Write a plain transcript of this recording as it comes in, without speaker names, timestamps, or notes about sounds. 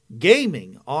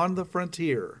Gaming on the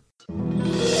Frontier.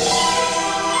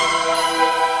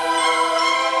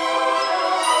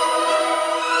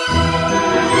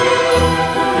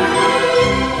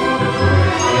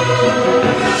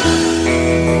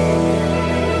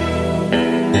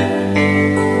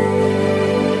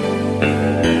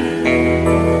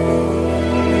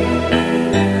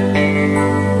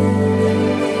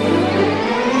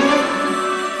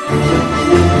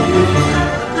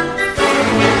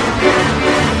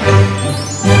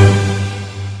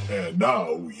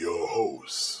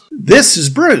 This is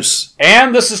Bruce.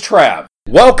 And this is Trav.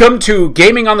 Welcome to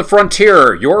Gaming on the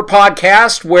Frontier, your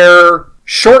podcast where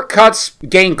shortcuts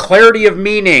gain clarity of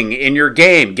meaning in your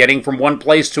game, getting from one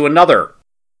place to another.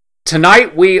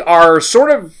 Tonight we are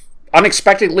sort of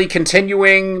unexpectedly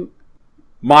continuing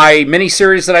my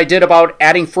mini-series that I did about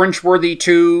adding Fringeworthy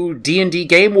to D&D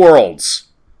Game Worlds,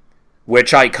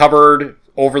 which I covered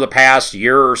over the past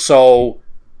year or so.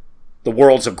 The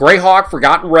worlds of Greyhawk,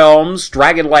 Forgotten Realms,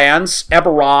 Dragonlance,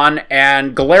 Eberron,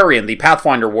 and Golarion, the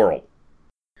Pathfinder world.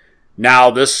 Now,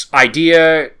 this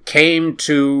idea came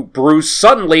to Bruce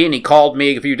suddenly, and he called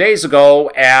me a few days ago,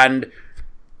 and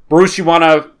Bruce, you want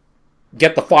to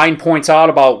get the fine points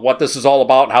out about what this is all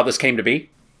about and how this came to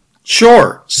be?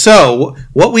 Sure. So,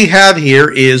 what we have here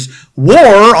is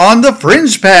War on the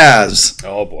Fringe Paths.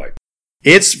 Oh, boy.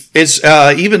 It's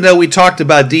even though we talked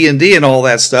about D&D and all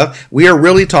that stuff, we are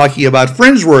really talking about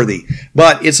Fringeworthy.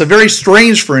 But it's a very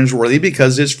strange Fringeworthy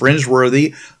because it's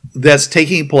Fringeworthy that's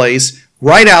taking place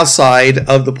right outside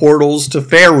of the portals to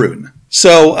Faerun.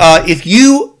 So if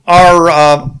you are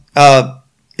a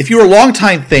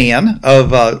longtime fan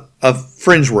of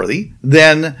Fringeworthy,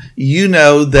 then you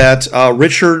know that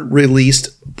Richard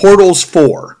released Portals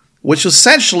 4. Which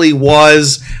essentially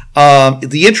was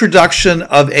the introduction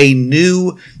of a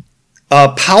new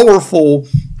powerful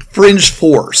fringe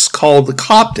force called the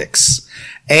Coptics.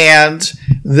 And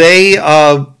they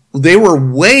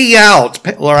were way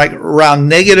out, like around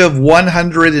negative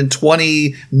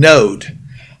 120 node.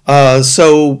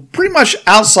 So pretty much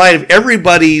outside of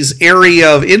everybody's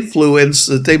area of influence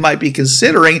that they might be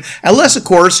considering, unless, of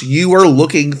course, you are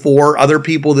looking for other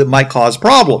people that might cause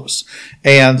problems.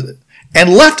 And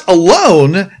left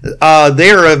alone,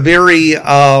 they're a very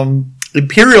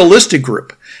imperialistic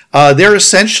group. They're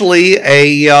essentially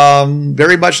a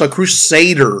very much a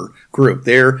crusader group.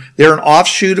 They're an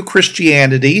offshoot of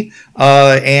Christianity,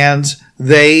 and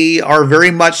they are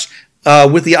very much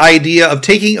with the idea of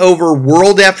taking over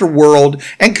world after world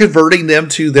and converting them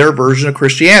to their version of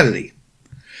Christianity.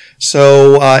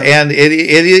 So, and it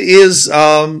is.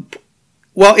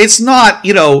 Well, it's not,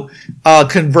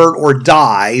 convert or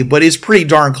die, but it's pretty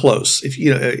darn close. If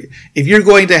you're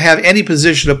going to have any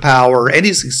position of power,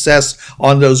 any success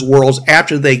on those worlds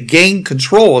after they gain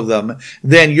control of them,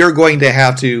 then you're going to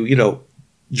have to,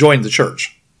 join the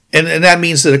church. And that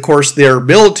means that, of course, their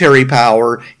military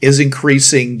power is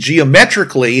increasing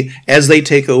geometrically as they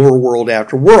take over world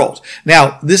after world.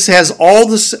 Now, this has all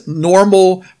the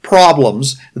normal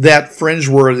problems that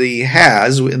Fringeworthy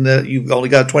has, in that you've only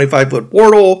got a 25-foot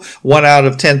portal, 1 out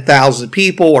of 10,000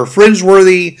 people are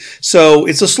Fringeworthy, so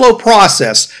it's a slow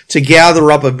process to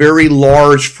gather up a very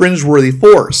large Fringeworthy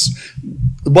force.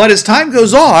 But as time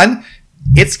goes on,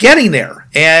 it's getting there.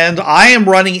 And I am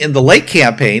running in the late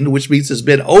campaign, which means it's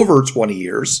been over 20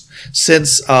 years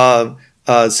since the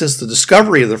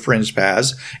discovery of the Fringe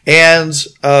Paths. And,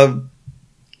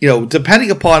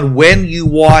 depending upon when you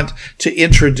want to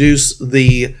introduce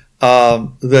the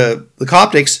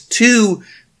Coptics to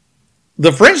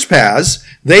the Fringe Paths,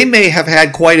 they may have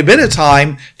had quite a bit of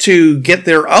time to get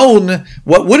their own,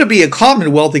 what would be a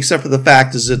commonwealth, except for the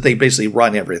fact is that they basically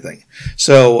run everything.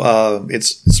 So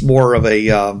it's more of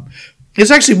a, it's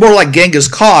actually more like Genghis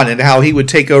Khan and how he would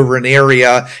take over an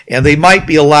area, and they might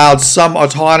be allowed some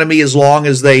autonomy as long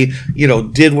as they,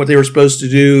 did what they were supposed to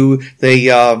do.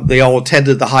 They all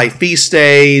attended the high feast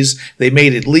days. They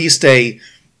made at least a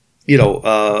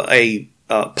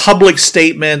public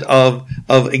statement of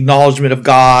acknowledgement of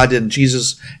God and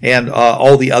Jesus and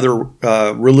all the other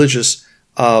religious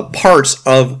parts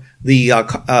of the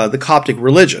Coptic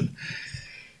religion.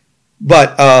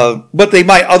 But they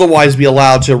might otherwise be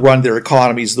allowed to run their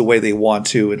economies the way they want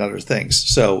to and other things.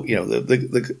 So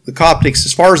the Coptics,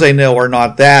 as far as I know, are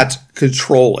not that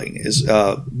controlling.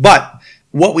 But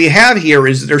what we have here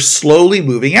is they're slowly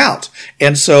moving out,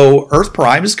 and so Earth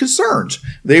Prime is concerned.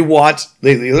 They're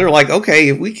like, okay,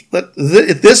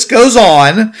 if this goes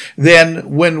on, then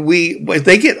if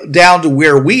they get down to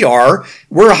where we are,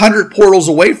 we're 100 portals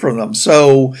away from them.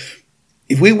 So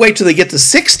if we wait till they get to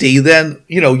 60, then,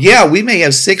 we may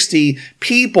have 60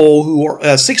 people who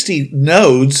are 60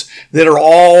 nodes that are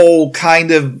all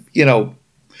kind of,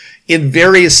 in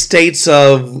various states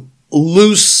of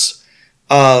loose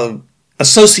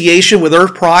association with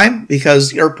Earth Prime,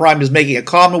 because Earth Prime is making a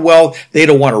commonwealth. They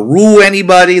don't want to rule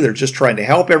anybody. They're just trying to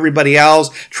help everybody else,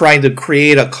 trying to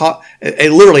create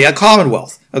literally a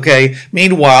commonwealth. Okay.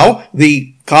 Meanwhile,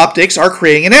 the Coptics are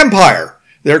creating an empire.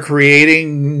 They're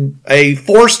creating a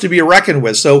force to be reckoned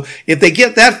with. So if they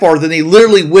get that far, then they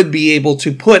literally would be able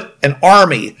to put an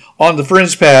army on the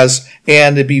Fringe Pass,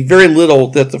 and it'd be very little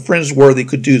that the Fringeworthy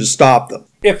could do to stop them.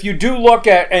 If you do look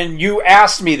at, and you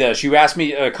asked me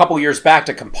a couple years back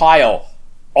to compile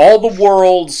all the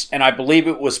worlds, and I believe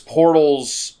it was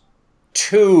Portals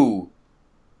 2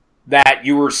 that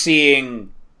you were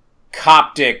seeing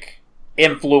Coptic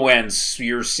influence.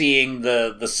 You're seeing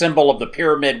the symbol of the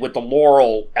pyramid with the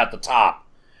laurel at the top.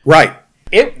 Right.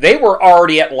 They were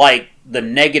already at like the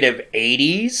negative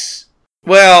 80s.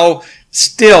 Well,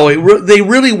 still, they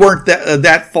really weren't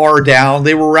that far down.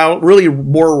 They were really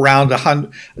more around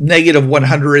negative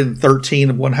 113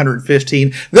 and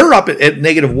 115. They're up at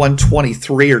negative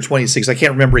 123 or 26. I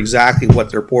can't remember exactly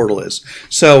what their portal is.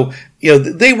 So,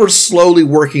 they were slowly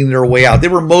working their way out. They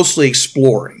were mostly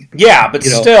exploring. Yeah, but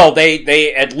still,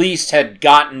 they at least had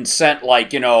sent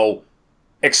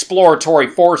exploratory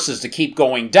forces to keep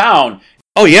going down.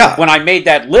 Oh, yeah. When I made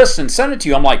that list and sent it to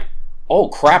you, I'm like, oh,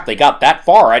 crap, they got that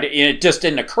far. It just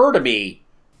didn't occur to me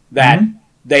that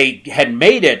they had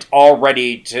made it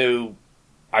already to,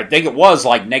 I think it was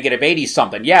like negative 80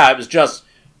 something. Yeah, it was just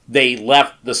they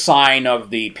left the sign of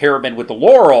the pyramid with the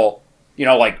laurel,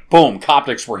 like, boom,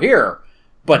 Coptics were here.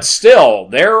 But still,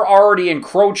 they're already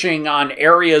encroaching on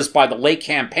areas by the late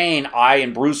campaign. I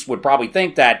and Bruce would probably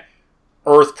think that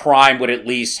Earth Prime would at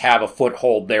least have a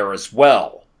foothold there as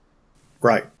well.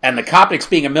 Right. And the Coptics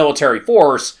being a military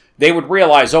force, they would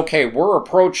realize, okay, we're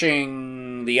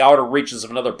approaching the outer reaches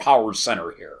of another power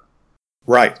center here.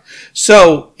 Right.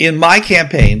 So in my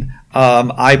campaign,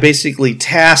 I basically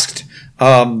tasked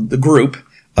the group,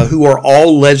 who are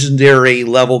all legendary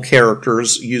level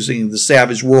characters using the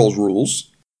Savage Worlds rules,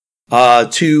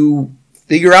 to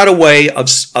figure out a way of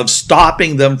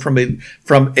stopping them from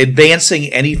advancing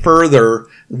any further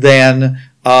than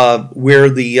where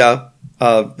the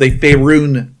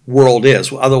Faerun world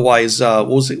is. Otherwise,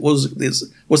 what's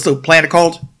the planet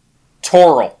called?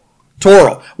 Toril,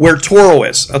 where Toril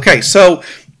is. Okay, so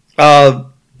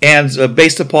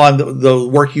based upon the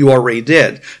work you already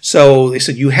did, so they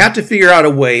said you have to figure out a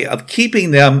way of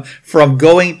keeping them from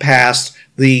going past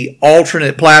the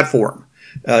alternate platform.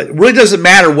 It really doesn't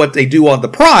matter what they do on the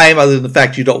Prime, other than the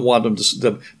fact you don't want them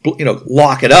to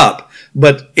lock it up.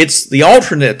 But it's the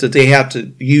alternate that they have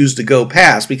to use to go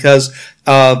past, because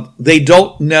they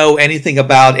don't know anything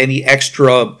about any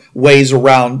extra ways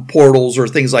around portals or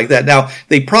things like that. Now,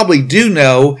 they probably do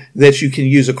know that you can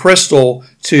use a crystal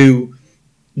to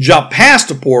jump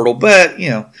past a portal, but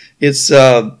it's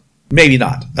maybe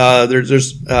not.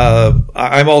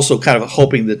 I'm also kind of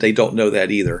hoping that they don't know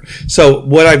that either. So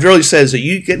what I've really said is that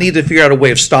you need to figure out a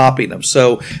way of stopping them.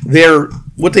 So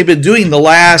what they've been doing the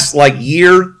last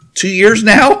year, 2 years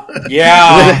now.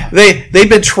 Yeah, they've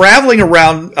been traveling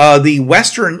around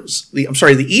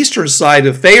the eastern side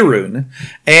of Faerun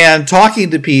and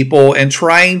talking to people and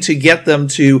trying to get them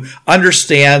to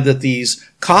understand that these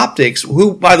Coptics,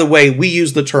 who, by the way, we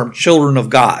use the term children of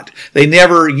God. They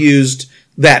never used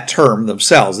that term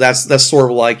themselves. That's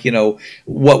sort of like,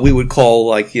 what we would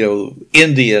call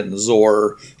Indians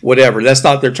or whatever. That's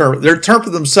not their term. Their term for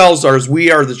themselves is we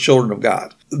are the children of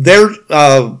God. They're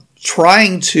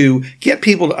trying to get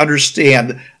people to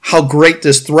understand how great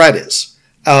this threat is,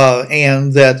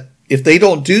 and that if they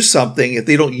don't do something, if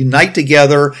they don't unite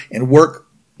together and work,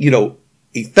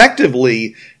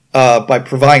 effectively by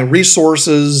providing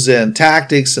resources and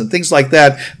tactics and things like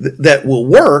that, that will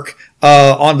work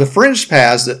on the Fringe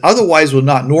Pass that otherwise would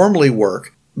not normally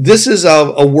work. This is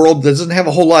a world that doesn't have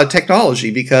a whole lot of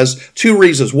technology, because two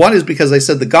reasons. One is because they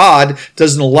said the God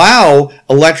doesn't allow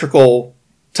electrical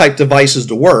type devices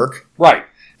to work. Right.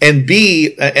 And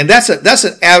B, and that's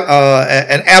an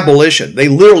abolition. They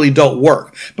literally don't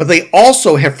work. But they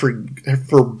also have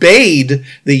forbade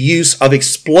the use of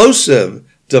explosive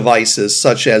devices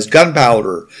such as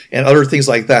gunpowder and other things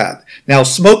like that. Now,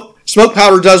 smoke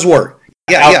powder does work.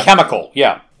 Alchemical,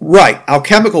 yeah. Right,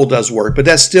 alchemical does work, but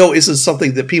that still isn't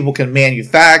something that people can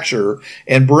manufacture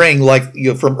and bring, like,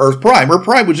 from Earth Prime. Earth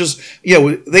Prime would just,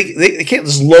 they can't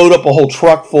just load up a whole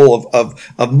truck full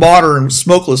of modern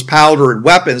smokeless powder and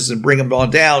weapons and bring them on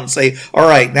down and say, all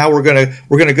right, now we're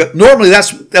gonna go. Normally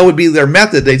that would be their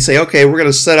method. They'd say, okay, we're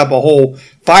gonna set up a whole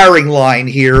firing line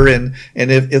here, and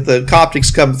if the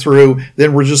Coptics come through,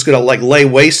 then we're just gonna like lay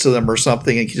waste to them or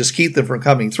something and just keep them from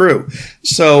coming through.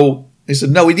 So he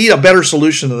said, no, we need a better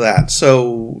solution to that.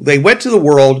 So they went to the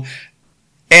world,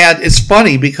 and it's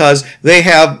funny because they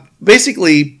have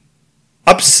basically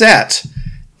upset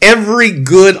every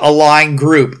good aligned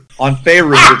group on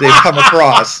Faerun that they've come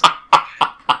across.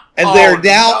 And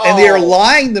they are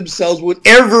allying themselves with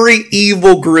every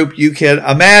evil group you can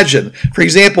imagine. For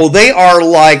example, they are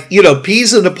like,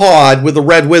 peas in a pod with the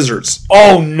Red Wizards.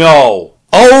 Oh, no.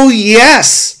 Oh,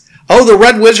 yes. Oh, the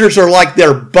Red Wizards are like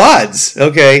their buds,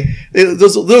 okay? There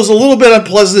was a little bit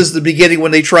unpleasantness at the beginning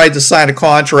when they tried to sign a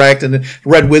contract, and the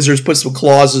Red Wizards put some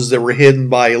clauses that were hidden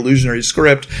by illusionary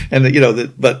script, and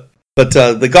but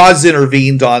the gods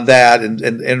intervened on that, and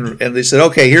they said,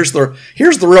 okay, here's the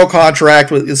real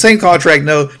contract with the same contract,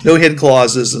 no hidden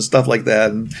clauses and stuff like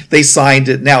that, and they signed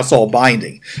it. Now it's all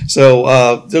binding.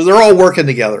 So they're all working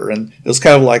together, and it was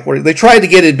kind of like they tried to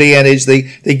get advantage. They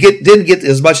didn't get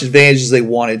as much advantage as they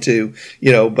wanted to,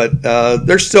 but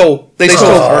they still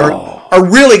are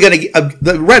really going to.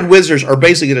 The Red Wizards are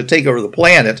basically going to take over the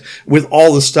planet with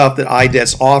all the stuff that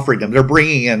IDET's offering them. They're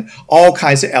bringing in all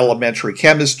kinds of elementary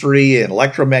chemistry and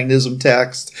electromagnetism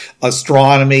text,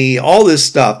 astronomy, all this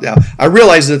stuff. Now, I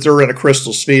realize that they're in a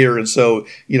crystal sphere, and so,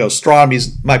 astronomy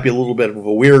might be a little bit of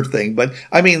a weird thing. But,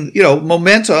 I mean,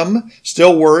 momentum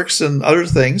still works and other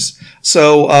things.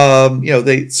 So,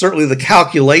 certainly the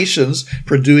calculations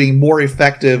for doing more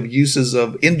effective uses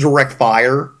of indirect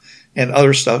fire and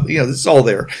other stuff, it's all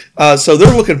there. So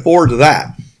they're looking forward to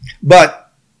that.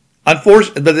 But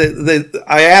unfortunately,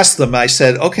 I asked them, I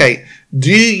said, okay,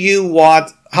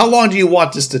 how long do you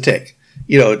want this to take?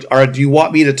 Do you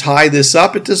want me to tie this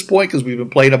up at this point? Because we've been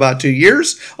playing about 2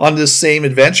 years on this same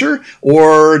adventure,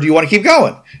 or do you want to keep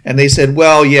going? And they said,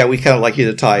 well, yeah, we kind of like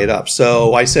you to tie it up.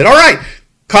 So I said, all right,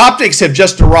 Coptics have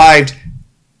just arrived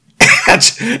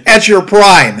at your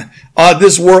prime.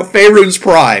 This world, Faerun's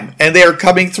prime, and they are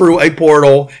coming through a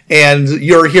portal, and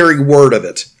you're hearing word of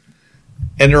it.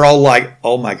 And they're all like,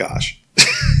 oh my gosh,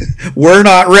 we're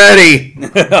not ready.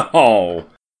 Oh.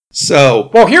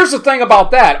 So. Well, here's the thing about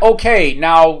that. Okay,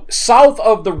 now, south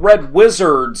of the Red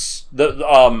Wizards,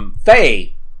 the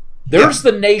Fae, there's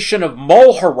the nation of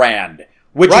Mulhorand,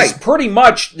 which is pretty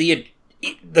much the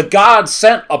gods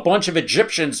sent a bunch of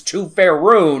Egyptians to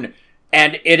Faerun,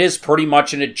 and it is pretty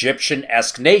much an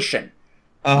Egyptian-esque nation.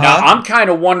 Uh-huh. Now, I'm kind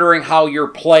of wondering how you're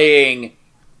playing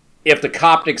if the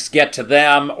Coptics get to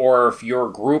them, or if your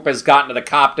group has gotten to the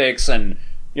Coptics, and,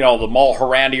 the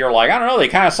Mulhorandi are like, I don't know, they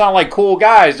kind of sound like cool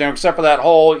guys, except for that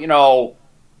whole,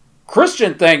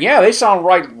 Christian thing. Yeah, they sound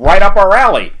right up our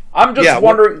alley. I'm just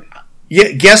wondering.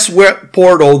 Yeah, guess what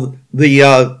portal the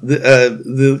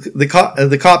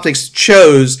Coptics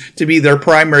chose to be their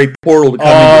primary portal to come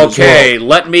into this world. Okay,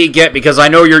 let me get, because I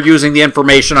know you're using the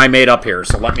information I made up here,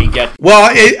 so let me get.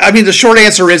 Well, the short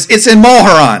answer is it's in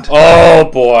Mulhorand.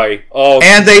 Oh boy! Oh,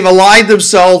 and they've allied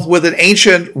themselves with an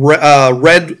ancient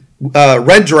red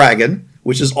dragon,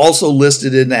 which is also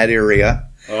listed in that area.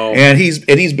 Oh. And he's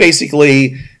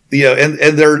basically.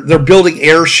 And they're building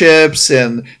airships,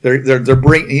 and they're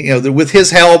bringing, with his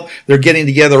help, they're getting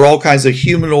together all kinds of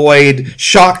humanoid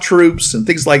shock troops and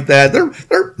things like that.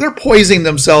 They're poising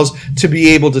themselves to be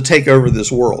able to take over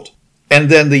this world. And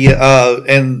then the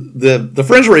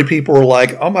Fringeworthy people are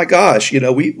like, oh my gosh,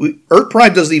 Earth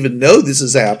Prime doesn't even know this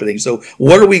is happening. So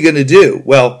what are we going to do?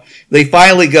 Well, they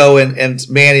finally go and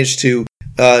manage to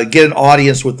get an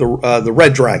audience with the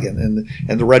Red Dragon,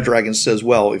 and the Red Dragon says,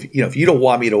 well, if you don't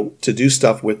want me to do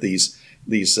stuff with these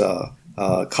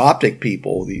Coptic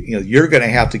people, you're going to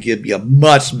have to give me a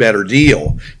much better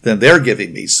deal than they're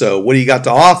giving me. So what do you got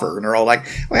to offer? And they're all like,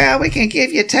 well, we can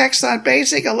give you text on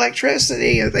basic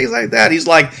electricity and things like that. He's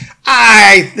like,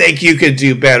 I think you could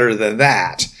do better than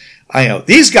that. I know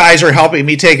these guys are helping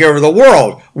me take over the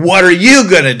world. What are you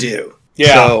going to do?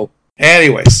 Yeah. So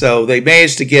anyway, so they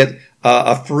managed to get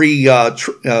a free,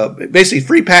 basically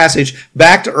free passage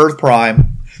back to Earth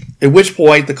Prime, at which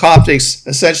point the Coptics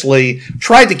essentially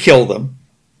tried to kill them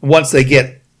once they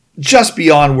get just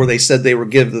beyond where they said they were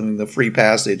giving them the free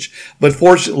passage. But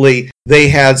fortunately, they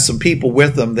had some people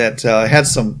with them that had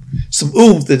some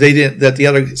oomph that the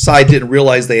other side didn't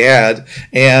realize they had,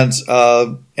 and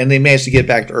they managed to get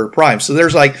back to Earth Prime. So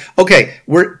there's like, okay,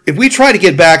 if we try to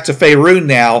get back to Faerun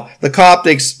now, the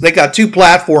Coptics, they got 2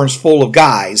 platforms full of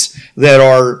guys that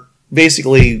are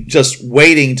basically just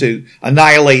waiting to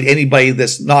annihilate anybody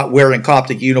that's not wearing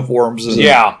Coptic uniforms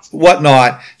and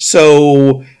whatnot.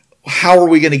 So how are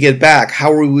we going to get back?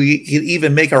 How are we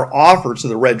even make our offer to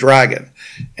the Red Dragon?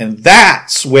 And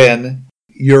that's when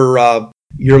your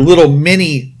little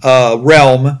mini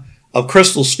realm of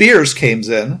crystal spheres comes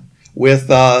in with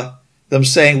them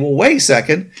saying, well, wait a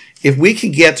second. If we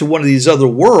can get to one of these other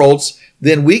worlds,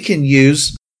 then we can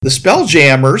use the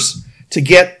Spelljammers to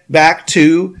get back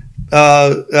to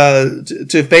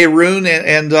Faerun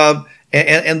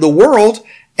and the world,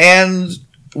 and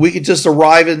we could just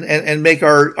arrive and make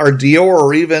our deal,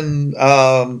 or even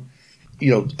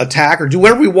attack or do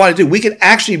whatever we want to do. We can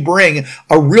actually bring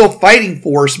a real fighting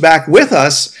force back with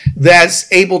us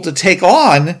that's able to take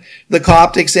on the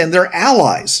Coptics and their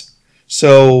allies.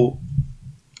 So,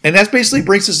 and that basically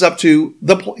brings us up to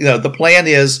the plan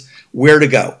is where to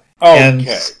go. Okay. And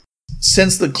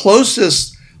since the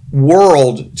closest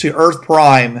world to Earth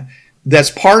Prime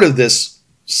that's part of this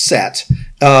set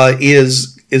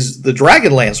is the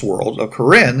Dragonlance world of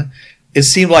Corrin, it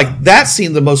seemed like that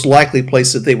seemed the most likely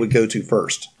place that they would go to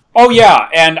first. Oh yeah,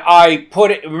 and I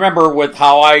remember with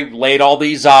how I laid all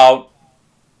these out,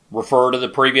 refer to the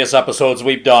previous episodes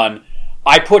we've done,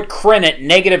 I put Krynn at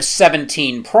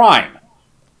 -17 prime.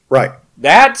 Right.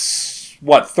 That's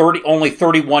only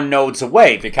 31 nodes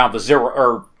away if you count the 0,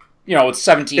 or it's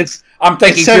 17. I'm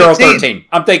thinking 013.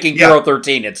 I'm thinking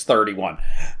 013, it's 31.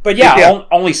 But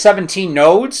only 17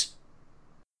 nodes.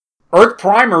 Earth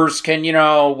primers can,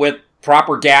 with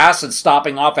proper gas and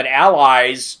stopping off at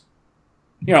allies,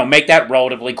 make that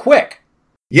relatively quick.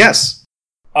 Yes.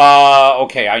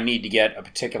 Okay, I need to get a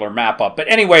particular map up. But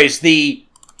anyways, the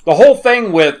whole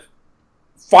thing with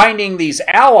finding these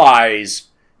allies,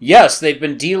 yes, they've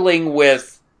been dealing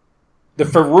with the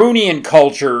Faerunian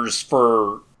cultures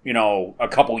for, a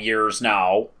couple years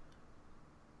now.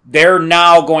 They're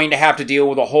now going to have to deal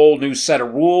with a whole new set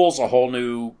of rules, a whole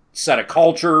new set of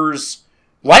cultures.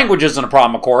 Language isn't a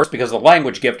problem, of course, because of the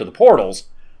language gift of the portals.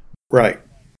 Right.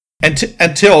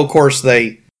 Until, of course,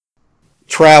 they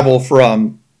travel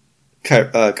from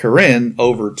Corrin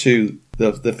over to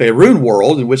the Faerun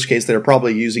world, in which case they're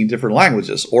probably using different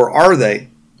languages. Or are they?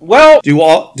 Well, do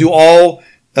all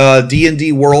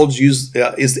D&D worlds use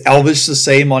is Elvish the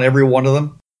same on every one of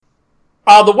them?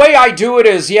 The way I do it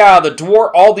is, the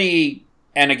dwarf,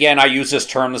 and again I use this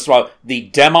term as well, the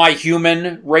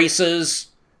demi-human races,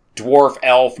 dwarf,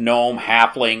 elf, gnome,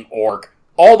 halfling, orc,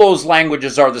 all those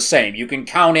languages are the same. You can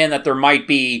count in that there might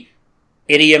be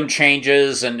idiom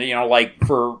changes, and like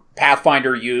for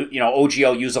Pathfinder,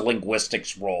 OGL use a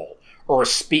linguistics roll or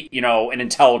an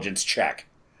intelligence check.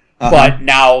 But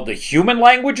now the human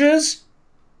languages,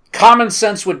 common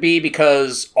sense would be,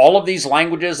 because all of these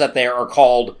languages that they are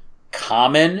called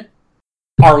common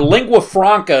are lingua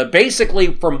franca.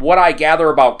 Basically, from what I gather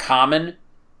about common,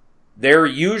 they're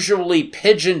usually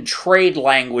pidgin trade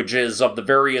languages of the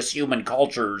various human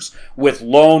cultures with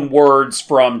loan words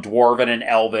from Dwarven and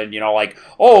Elven.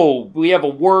 We have a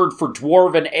word for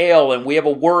Dwarven ale, and we have a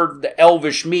word for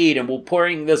Elvish mead, and we'll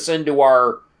bring this into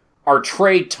our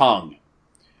trade tongue.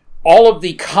 All of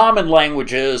the common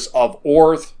languages of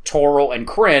Orth, Toril, and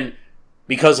Krynn,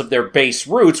 because of their base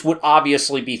roots, would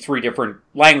obviously be 3 different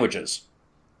languages.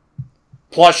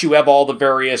 Plus, you have all the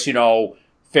various,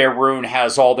 Faerun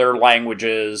has all their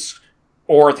languages,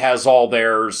 Orth has all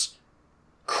theirs.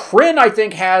 Krynn, I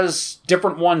think, has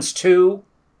different ones too,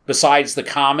 besides the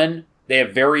common. They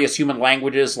have various human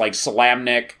languages like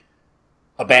Solamnic,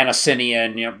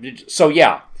 Abanasinian, So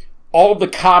all of the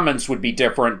commons would be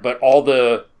different, but all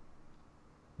the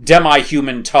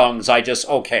demi-human tongues,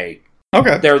 okay.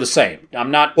 They're the same.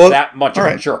 I'm not that much of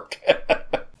a jerk.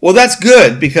 Well, that's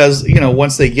good, because,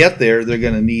 once they get there, they're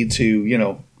going to need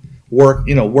to,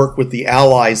 work with the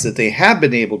allies that they have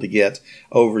been able to get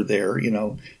over there.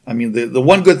 I mean, the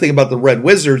one good thing about the Red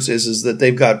Wizards is that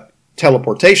they've got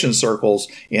teleportation circles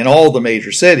in all the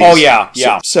major cities. Oh,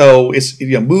 yeah. So it's,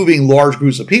 moving large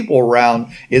groups of people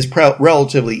around is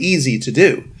relatively easy to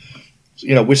do,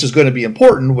 which is going to be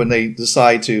important when they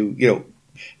decide to,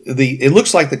 it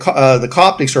looks like the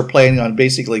Coptics are planning on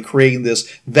basically creating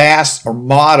this vast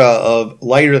armada of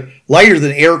lighter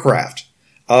than aircraft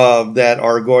that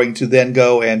are going to then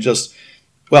go and just,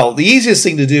 the easiest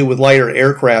thing to do with lighter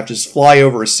aircraft is fly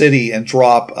over a city and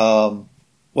drop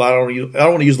well, I don't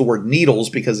want to use the word needles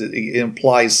because it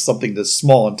implies something that's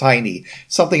small and tiny.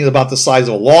 Something about the size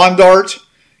of a lawn dart.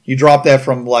 You drop that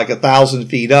from like 1,000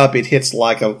 feet up, it hits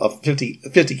like a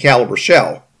 50 caliber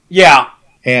shell. Yeah.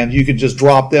 And you can just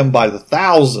drop them by the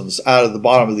thousands out of the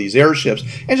bottom of these airships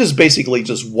and just basically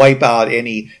just wipe out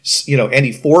any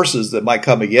forces that might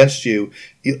come against you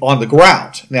on the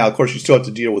ground. Now, of course, you still have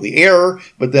to deal with the air,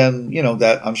 but then, you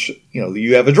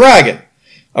have a dragon,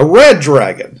 a red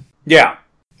dragon. Yeah.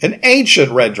 An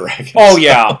ancient red dragon. Oh,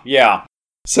 yeah, yeah.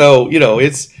 So,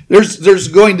 there's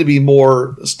going to be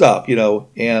more stuff,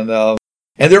 and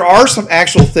there are some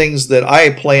actual things that I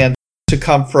plan to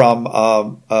come from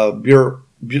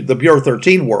the Bureau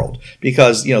 13 world,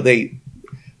 because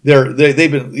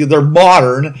they're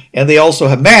modern and they also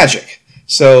have magic.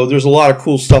 So there's a lot of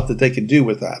cool stuff that they can do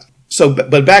with that. So,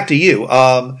 but back to you.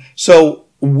 So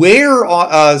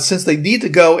where, since they need to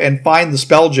go and find the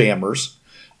Spelljammers,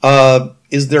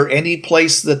 is there any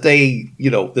place that they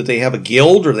have a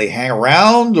guild or they hang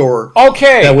around, or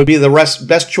that would be the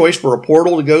best choice for a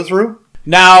portal to go through?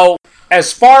 Now,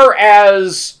 as far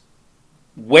as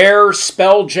where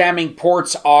spelljamming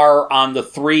ports are on the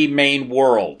 3 main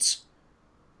worlds.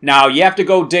 Now, you have to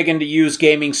go dig into used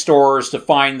gaming stores to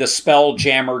find the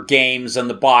Spelljammer games and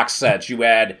the box sets. You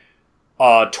had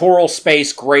Toril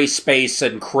Space, Gray Space,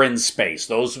 and Krynn Space.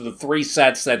 Those are the 3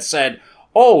 sets that said,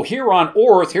 oh, here on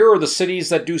Orth, here are the cities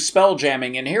that do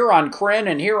spelljamming, and here on Krynn,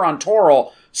 and here on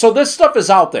Toril. So this stuff is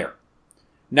out there.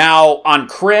 Now, on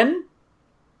Krynn,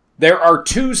 there are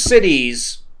 2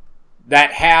 cities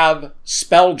that have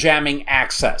spelljamming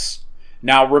access.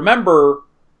 Now remember,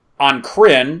 on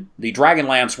Krynn, the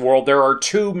Dragonlance world, there are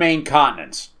 2 main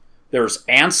continents. There's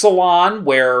Ansalon,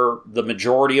 where the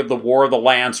majority of the War of the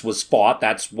Lance was fought.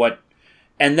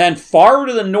 And then far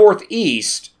to the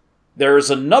northeast, there's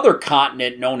another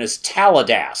continent known as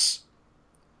Taladas.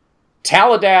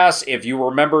 Taladas, if you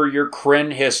remember your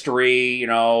Krynn history,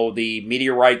 the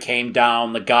meteorite came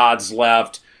down, the gods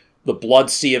left, the Blood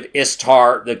Sea of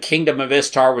Istar, the kingdom of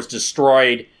Istar was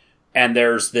destroyed, and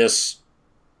there's this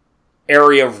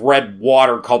area of red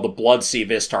water called the Blood Sea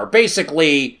of Istar.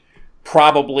 Basically,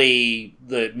 probably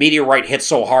the meteorite hit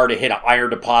so hard it hit an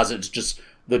iron deposit, it's just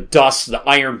the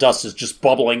iron dust is just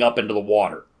bubbling up into the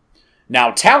water.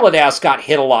 Now, Taladas got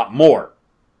hit a lot more.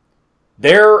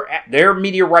 Their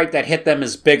meteorite that hit them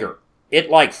is bigger.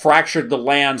 It fractured the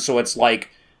land, so it's like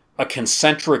a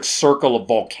concentric circle of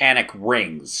volcanic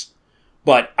rings.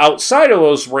 But outside of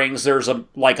those rings, there's a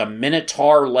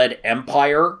Minotaur-led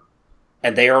empire,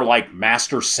 and they are like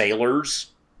master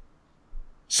sailors.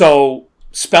 So,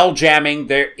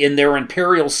 spelljamming, in their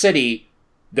imperial city,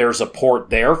 there's a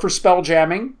port there for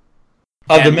spelljamming.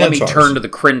 And let me turn to the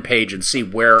Krynn page and see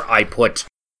where I put.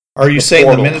 Are you saying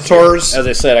the Minotaurs? As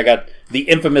I said, I got the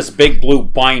infamous Big Blue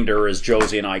Binder, as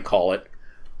Josie and I call it.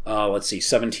 Let's see,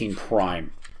 17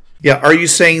 Prime. Yeah, are you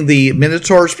saying the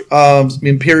Minotaur's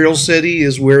imperial city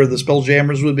is where the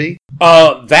Spelljammers would be?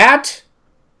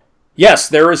 Yes,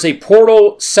 there is a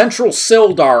portal, Central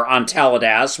Sildar on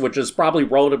Taladas, which is probably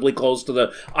relatively close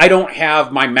to I don't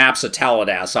have my maps of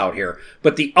Taladas out here,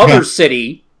 but the other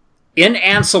city in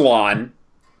Ansalon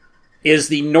is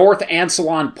the North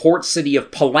Ansalon port city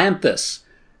of Palanthas,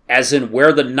 as in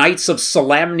where the Knights of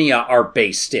Solamnia are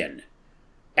based in.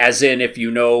 As in, if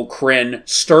you know Krynn,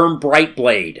 Sturm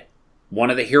Brightblade, one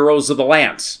of the heroes of the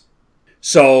Lance.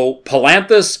 So,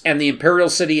 Palanthas and the Imperial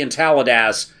City in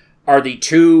Taladas are the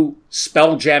 2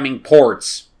 spelljamming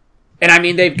ports. And I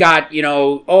mean, they've got,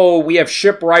 we have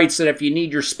shipwrights that if you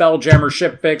need your spelljammer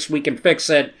ship fixed, we can fix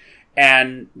it.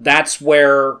 And that's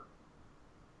where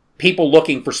people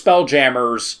looking for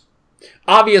spelljammers,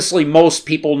 obviously most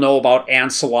people know about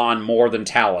Ansalon more than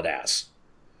Taladas.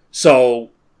 So,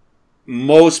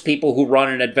 most people who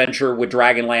run an adventure with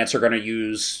Dragonlance are going to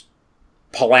use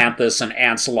Palanthas and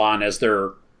Ansalon as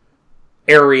their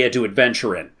area to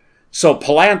adventure in. So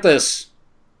Palanthas,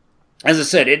 as I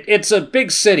said, it's a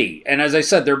big city, and as I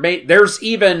said, there's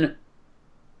even,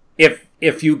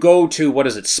 if you go to,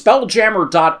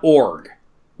 spelljammer.org,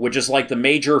 which is like the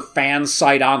major fan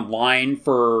site online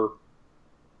for,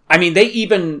 they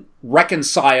even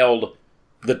reconciled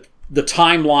the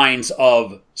timelines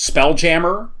of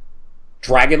Spelljammer,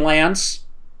 Dragonlance,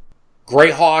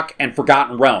 Greyhawk, and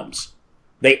Forgotten Realms.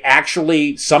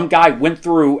 Some guy went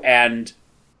through and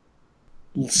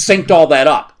synced all that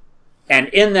up. And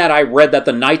in that, I read that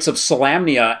the Knights of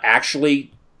Solamnia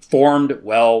actually formed,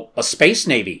 a space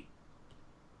navy.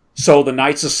 So the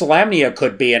Knights of Solamnia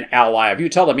could be an ally. If you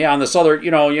tell them, on this other,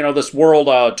 this world,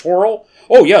 Toril,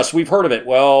 oh, yes, we've heard of it.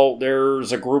 Well,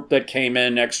 there's a group that came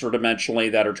in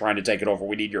extra-dimensionally that are trying to take it over.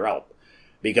 We need your help.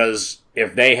 because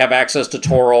if they have access to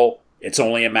Toril, it's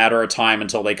only a matter of time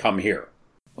until they come here.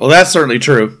 Well, that's certainly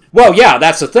true. Well, yeah,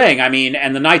 that's the thing. I mean,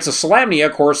 and the Knights of Solamnia,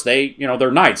 of course,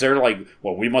 they're knights. They're like,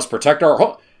 well, we must protect our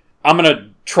home. I'm going to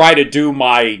try to do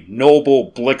my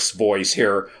noble Blix voice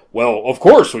here. Well, of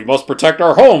course, we must protect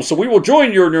our home, so we will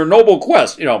join you in your noble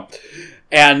quest,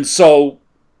 And so,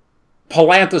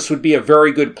 Palanthas would be a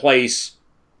very good place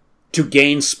to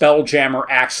gain Spelljammer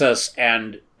access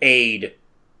and aid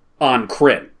on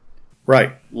Krynn.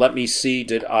 Right. Let me see,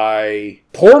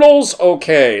 Portals?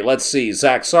 Okay, let's see.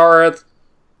 Zaxarath,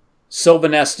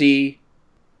 Sylvanesti,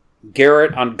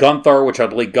 Garrett on Gunthar, which I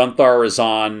believe Gunthar is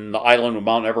on the island of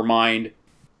Mount Evermind.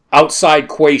 Outside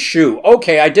Kuei Shu.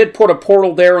 Okay, I did put a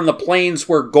portal there in the plains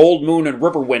where Gold Moon and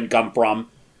Riverwind come from.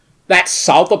 That's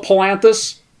south of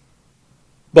Palanthas.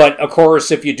 But, of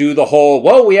course, if you do the whole,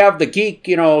 well, we have the geek,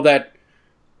 that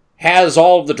has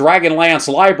all of the Dragonlance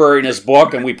library in his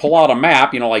book, and we pull out a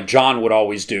map, like John would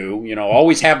always do.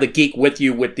 Always have the geek with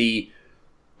you with the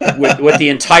with the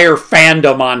entire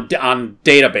fandom on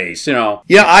database.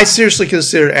 Yeah, I seriously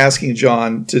considered asking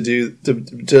John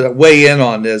to weigh in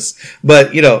on this,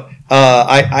 but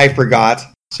I forgot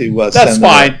to. That's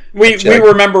fine. We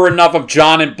remember enough of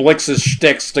John and Blix's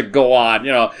shticks to go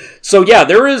on. So yeah,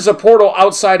 there is a portal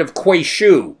outside of Kuei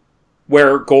Shu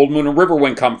where Gold Moon and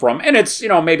Riverwind come from, and it's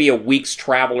maybe a week's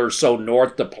travel or so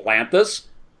north to Palanthas.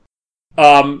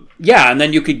 Yeah, and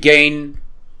then you could gain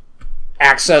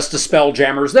access to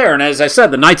Spelljammers there. And as I said,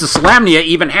 the Knights of Solamnia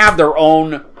even have their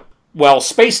own,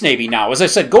 Space Navy now. As I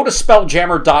said, go to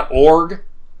spelljammer.org,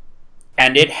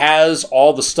 and it has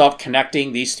all the stuff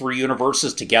connecting these three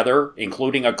universes together,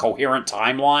 including a coherent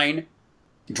timeline.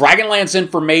 Dragonlance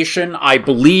information, I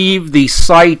believe the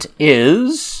site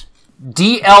is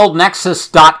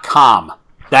dlnexus.com.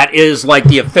 That is like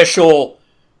the official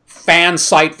fan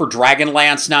site for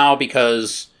Dragonlance now,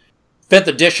 because 5th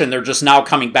edition, they're just now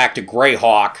coming back to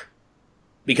Greyhawk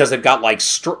because they've got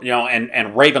and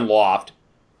Ravenloft.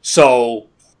 So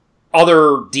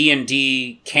other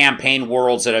D&D campaign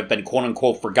worlds that have been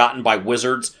quote-unquote forgotten by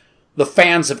Wizards, the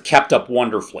fans have kept up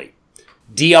wonderfully.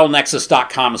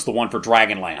 dlnexus.com is the one for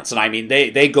Dragonlance. And I mean,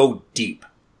 they go deep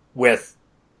with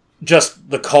just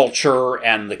the culture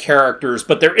and the characters.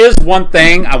 But there is one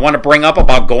thing I want to bring up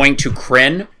about going to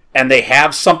Krynn, and they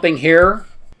have something here.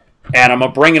 And I'm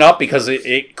going to bring it up because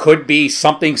it could be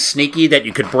something sneaky that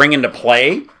you could bring into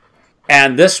play.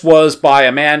 And this was by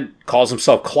a man who calls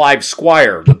himself Clive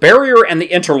Squire. The Barrier and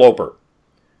the Interloper.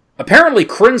 Apparently,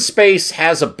 Krynn Space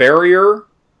has a barrier.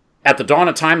 At the dawn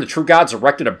of time, the True Gods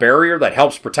erected a barrier that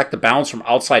helps protect the balance from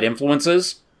outside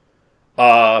influences.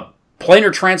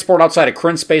 Planar transport outside of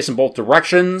Krynn Space in both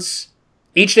directions.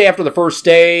 Each day after the first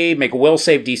day, make a will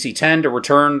save DC 10 to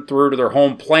return through to their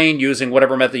home plane using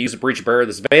whatever method you use to breach a barrier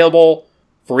that's available.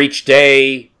 For each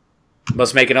day,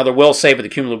 must make another will save with a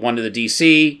cumulative 1 to the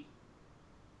DC.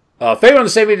 Failure on the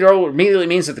saving throw immediately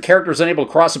means that the character is unable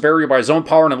to cross the barrier by his own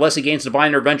power, and unless he gains divine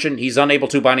intervention, he's unable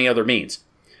to by any other means.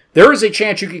 There is a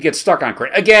chance you could get stuck on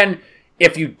Krynn. Again,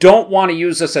 if you don't want to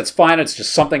use this, that's fine. It's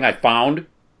just something I found.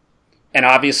 And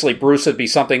obviously, Bruce, it'd be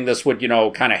something this would,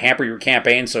 kind of hamper your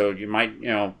campaign, so you might,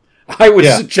 I would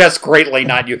suggest greatly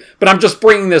not you. But I'm just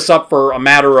bringing this up for a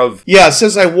matter of... Yeah,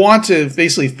 since I want to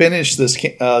basically finish this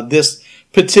this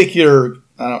particular,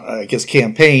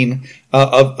 campaign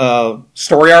of...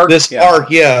 story arc? This arc,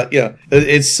 yeah.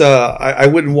 It's, I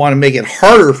wouldn't want to make it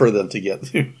harder for them to get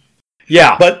through.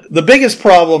 Yeah. But the biggest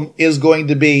problem is going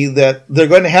to be that they're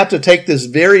going to have to take this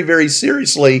very, very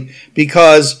seriously,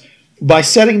 because by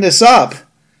setting this up,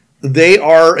 they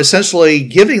are essentially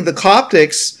giving the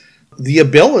Coptics the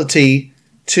ability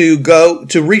to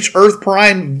reach Earth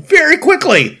Prime very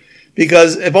quickly.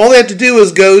 Because if all they have to do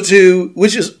is go to,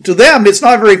 which is, to them, it's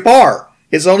not very far.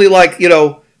 It's only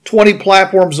 20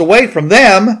 platforms away from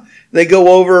them. They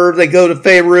go over, they go to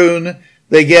Faerun,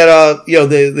 they get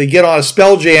they get on a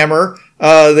Spelljammer,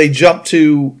 they jump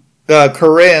to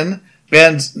Krynn,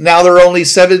 and now they're only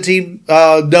 17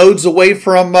 nodes away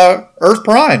from Earth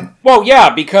Prime. Well, yeah,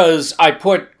 because I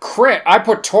put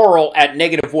Toril at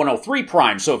negative 103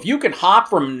 prime. So if you can hop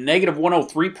from negative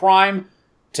 103 prime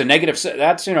to negative,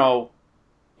 that's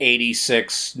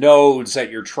 86 nodes that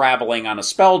you're traveling on a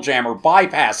Spelljammer,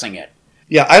 bypassing it.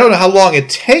 Yeah, I don't know how long it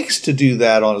takes to do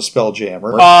that on a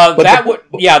Spelljammer.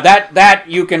 That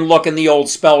you can look in the old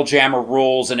Spelljammer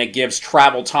rules, and it gives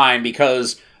travel time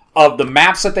because of the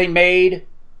maps that they made.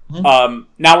 Mm-hmm.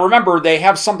 Now remember, they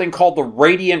have something called the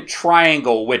Radiant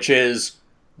Triangle, which is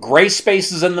gray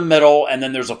spaces in the middle, and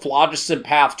then there's a phlogiston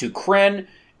path to Krynn,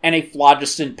 and a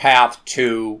phlogiston path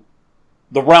to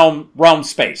the realm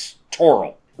space,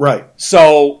 Toril. Right.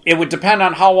 So it would depend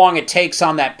on how long it takes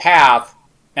on that path.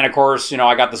 And of course,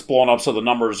 I got this blown up so the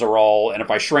numbers are all, and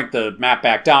if I shrink the map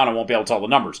back down, I won't be able to tell the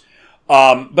numbers.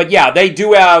 But yeah, they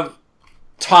do have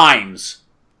times.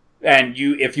 And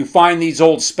if you find these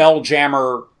old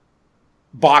Spelljammer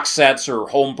box sets or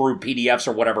homebrew PDFs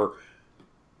or whatever,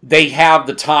 they have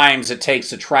the times it takes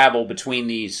to travel between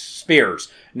these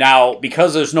spheres. Now,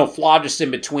 because there's no phlogiston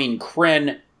between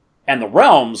Krynn and the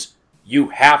realms, you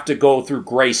have to go through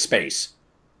gray space.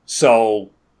 So,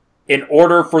 in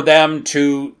order for them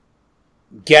to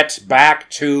get back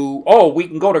to, we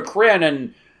can go to Krynn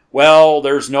and, well,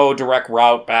 there's no direct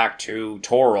route back to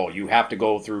Toro. You have to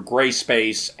go through gray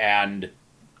space and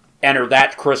enter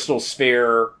that crystal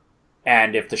sphere.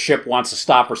 And if the ship wants to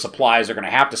stop for supplies, they're going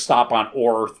to have to stop on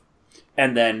Orth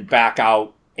and then back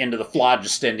out into the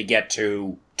phlogiston to get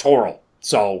to Toro.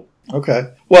 So,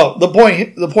 okay. Well, the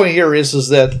point here is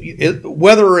that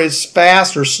whether it's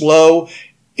fast or slow,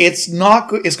 it's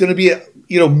going to be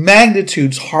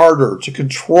magnitudes harder to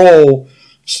control,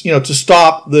 to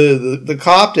stop the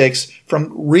Coptics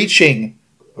from reaching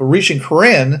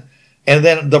Krynn and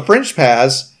then the French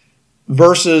Pass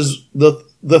versus the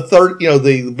third,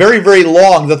 the very, very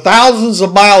long, the thousands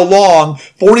of mile long,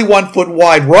 41-foot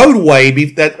wide roadway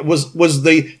that was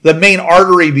the main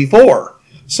artery before.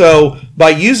 So by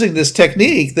using this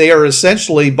technique, they are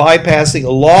essentially bypassing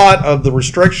a lot of the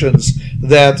restrictions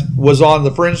that was on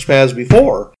the Fringe Pass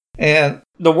before. And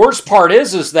the worst part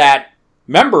is that,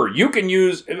 remember, you can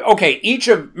use,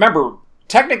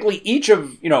 technically each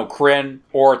of, Krynn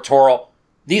or Toro,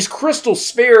 these crystal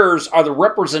spheres are the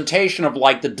representation of,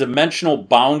 the dimensional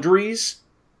boundaries.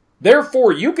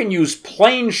 Therefore, you can use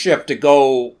plane shift to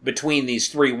go between these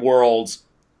three worlds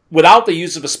without the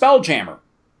use of a Spelljammer.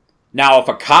 Now, if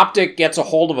a Coptic gets a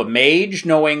hold of a mage,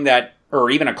 knowing that, or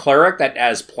even a cleric that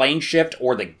has plane shift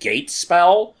or the gate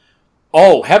spell,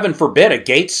 heaven forbid a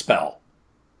gate spell.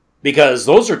 Because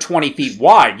those are 20 feet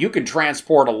wide. You can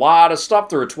transport a lot of stuff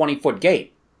through a 20-foot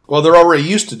gate. Well, they're already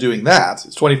used to doing that.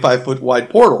 It's 25-foot wide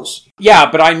portals.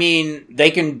 Yeah, but I mean, they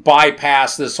can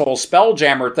bypass this whole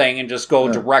Spelljammer thing and just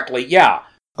go directly. Yeah.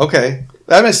 Okay,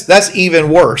 that's even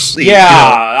worse. Yeah,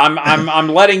 I'm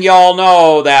letting y'all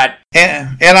know that.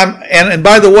 And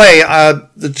by the way,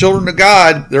 the Children of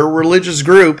God, their religious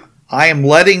group, I am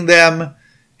letting them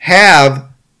have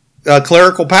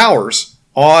clerical powers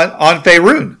on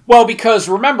Faerun. Well, because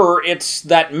remember, it's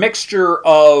that mixture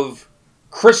of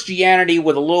Christianity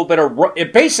with a little bit of...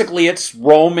 it's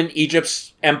Rome and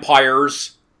Egypt's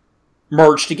empires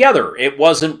merged together. It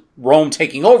wasn't Rome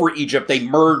taking over Egypt. They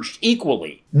merged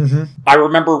equally. Mm-hmm. I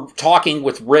remember talking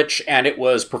with Rich, and it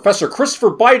was Professor Christopher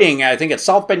Biting, I think at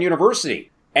South Bend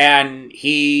University. And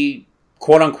he,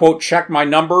 quote-unquote, checked my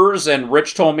numbers, and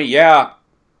Rich told me, yeah,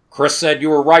 Chris said you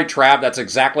were right, Trav. That's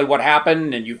exactly what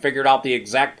happened, and you figured out the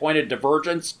exact point of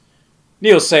divergence.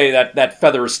 Needless to say that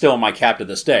feather is still in my cap to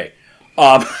this day.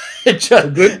 It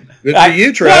just good for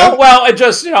you, Trav. Well, it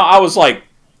just I was like,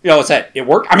 it's that it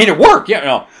worked. I mean, it worked,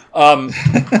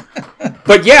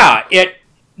 but yeah, it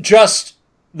just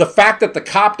the fact that the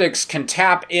Coptics can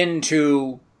tap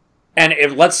into, and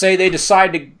if let's say they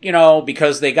decide to,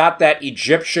 because they got that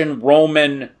Egyptian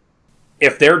Roman,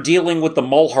 if they're dealing with the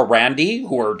Mulharandi,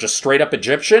 who are just straight up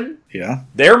Egyptian, yeah,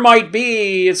 there might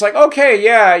be. It's like, okay,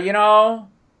 yeah,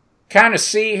 kind of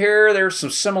see here. There's some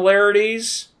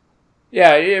similarities.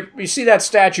 Yeah, if you see that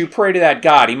statue, pray to that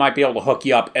god. He might be able to hook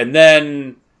you up. And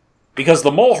then, because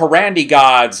the Mulharandi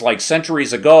gods,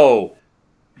 centuries ago,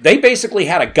 they basically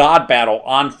had a god battle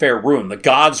on Faerun. The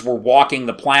gods were walking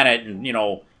the planet and,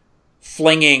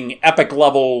 flinging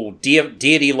epic-level,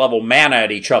 deity-level mana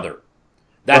at each other.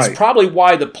 That's right. Probably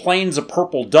why the Plains of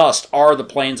Purple Dust are the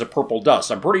Plains of Purple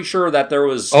Dust. I'm pretty sure that there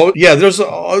was... Oh, yeah, there's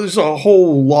a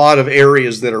whole lot of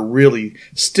areas that are really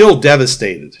still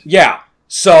devastated. Yeah,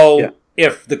 so... Yeah.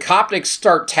 If the Coptics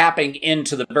start tapping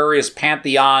into the various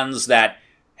pantheons that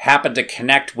happen to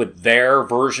connect with their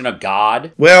version of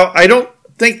God... Well, I don't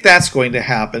think that's going to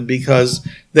happen because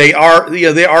they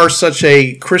are such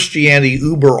a Christianity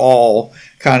uber all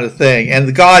kind of thing. And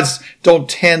the gods don't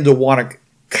tend to want to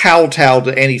kowtow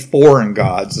to any foreign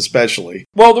gods, especially.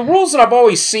 Well, the rules that I've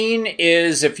always seen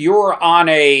is if you're on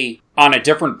a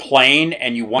different plane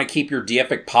and you want to keep your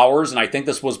deific powers, and I think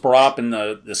this was brought up in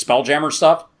the Spelljammer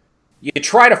stuff, you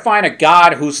try to find a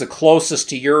god who's the closest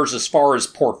to yours as far as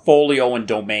portfolio and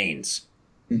domains.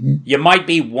 Mm-hmm. You might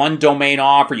be one domain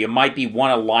off, or you might be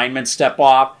one alignment step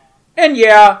off, and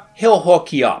yeah, he'll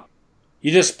hook you up.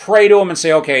 You just pray to him and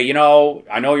say, okay,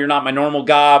 I know you're not my normal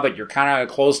God, but you're kind of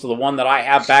close to the one that I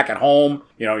have back at home.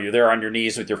 You're there on your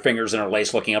knees with your fingers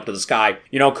interlaced looking up to the sky.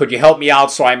 Could you help me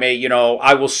out so I may,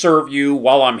 I will serve you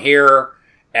while I'm here,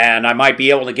 and I might be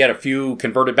able to get a few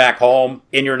converted back home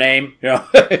in your name,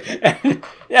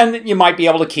 and you might be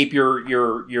able to keep your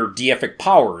deific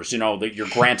powers, your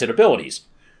granted abilities.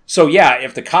 So yeah,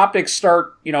 if the Coptics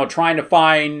start, trying to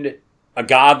find a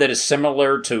god that is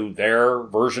similar to their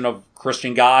version of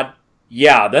Christian God,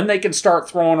 yeah, then they can start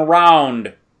throwing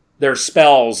around their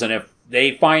spells, and if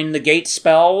they find the gate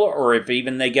spell, or if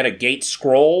even they get a gate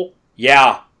scroll,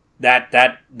 yeah,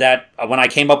 that when I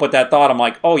came up with that thought, I'm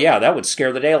like, oh yeah, that would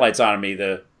scare the daylights out of me.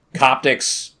 The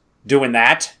Coptics doing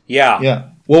that, yeah. Yeah.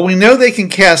 Well, we know they can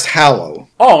cast Hallow.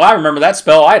 Oh, I remember that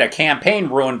spell. I had a campaign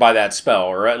ruined by that spell,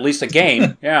 or at least a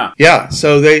game. Yeah. Yeah.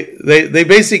 So they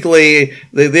basically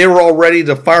they were all ready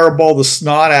to fireball the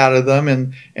snot out of them,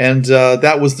 and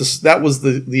that was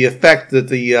the effect that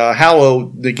the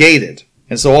Hallow negated.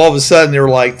 And so all of a sudden they were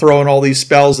like throwing all these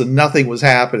spells and nothing was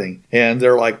happening. And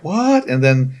they're like, what? And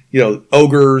then,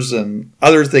 ogres and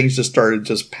other things just started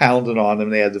just pounding on them.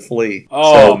 They had to flee.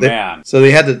 Oh, man. So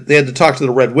they had to talk to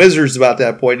the Red Wizards about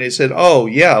that point. And they said, oh,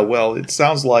 yeah, well, it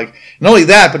sounds like not only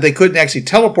that, but they couldn't actually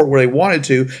teleport where they wanted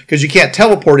to because you can't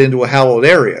teleport into a hallowed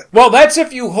area. Well, that's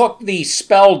if you hook the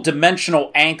spell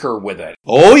Dimensional Anchor with it.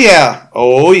 Oh, yeah.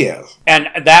 Oh, yeah. And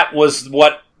that was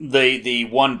what the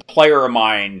one player of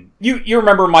mine, you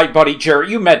remember my buddy Jerry,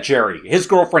 you met Jerry, his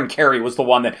girlfriend Carrie was the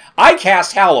one that I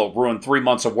cast Hallow, ruined 3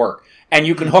 months of work, and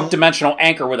you can hook Dimensional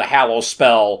Anchor with a Hallow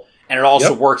spell, and it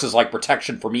also works as like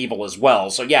protection from evil as well.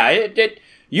 So yeah,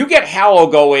 you get Hallow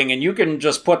going, and you can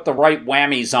just put the right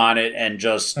whammies on it and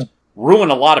just ruin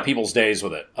a lot of people's days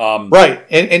with it. Right,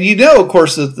 and of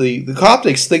course, that the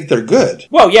Coptics think they're good.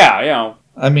 Well, yeah,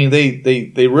 I mean,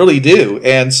 they really do,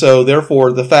 and so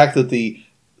therefore the fact that the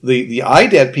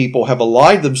IDET people have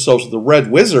allied themselves with the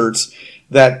Red Wizards,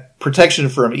 that protection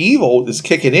from evil is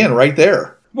kicking in right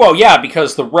there. Well, yeah,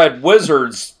 because the Red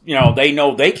Wizards, they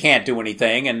know they can't do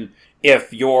anything, and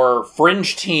if your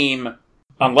fringe team,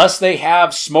 unless they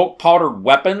have smoke-powdered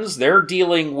weapons, they're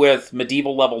dealing with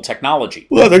medieval-level technology.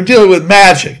 Well, they're dealing with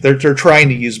magic. They're trying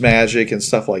to use magic and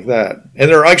stuff like that. And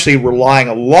they're actually relying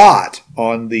a lot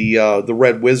on the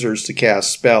Red Wizards to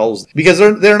cast spells, because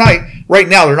they're not, right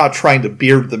now, they're not trying to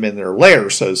beard them in their lair,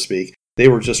 so to speak. They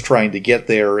were just trying to get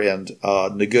there and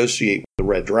negotiate with the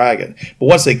Red Dragon. But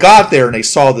once they got there and they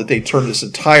saw that they turned this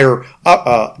entire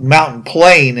mountain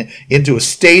plain into a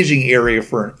staging area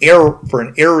for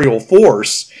an aerial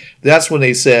force, that's when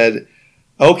they said,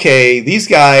 okay, these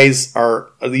guys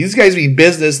mean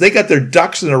business. They got their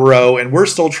ducks in a row, and we're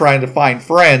still trying to find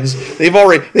friends. They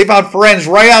found friends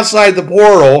right outside the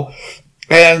portal,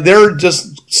 and they're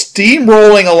just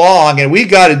steamrolling along, and we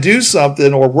got to do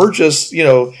something, or we're just,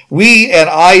 we and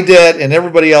IDET and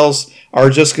everybody else are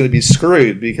just going to be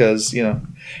screwed because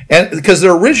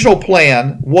their original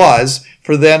plan was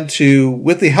for them to,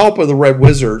 with the help of the Red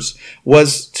Wizards,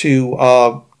 was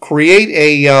to create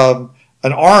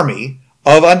an army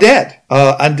of undead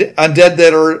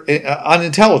that are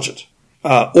unintelligent,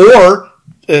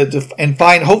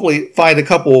 and hopefully find a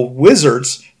couple of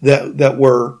wizards that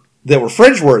were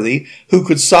fringe-worthy, who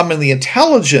could summon the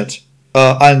intelligent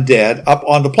undead up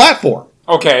on the platform.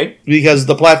 Okay. Because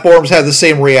the platforms have the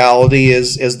same reality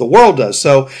as the world does.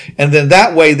 So, and then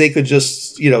that way they could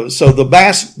just, so the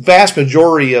vast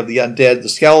majority of the undead, the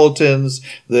skeletons,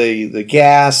 the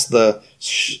gas, the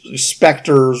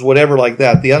specters, whatever like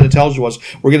that, the unintelligent ones,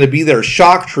 were going to be their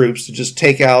shock troops to just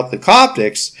take out the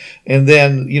Coptics, and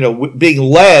then, being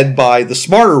led by the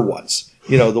smarter ones,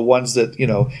 the ones that,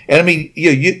 and I mean,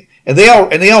 and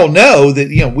they all know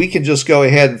that, we can just go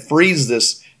ahead and freeze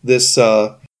this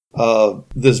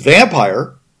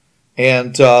vampire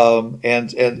and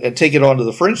take it onto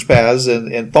the fringe paths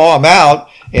and thaw him out,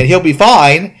 and he'll be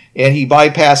fine, and he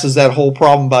bypasses that whole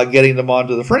problem by getting them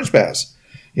onto the fringe paths,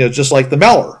 just like the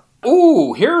Meller.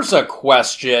 Ooh, here's a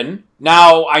question.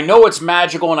 Now, I know it's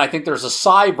magical, and I think there's a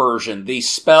psi version, the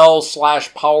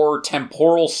spell/power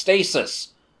temporal stasis.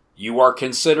 You are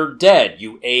considered dead.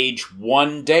 You age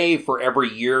 1 day for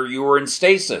every year you are in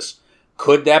stasis.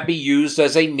 Could that be used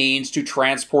as a means to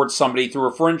transport somebody through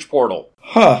a fringe portal?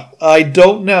 I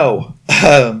don't know.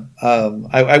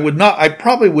 I would not. I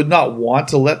probably would not want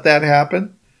to let that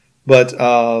happen, but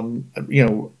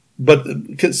but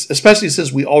especially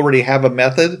since we already have a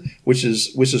method, which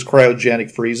is cryogenic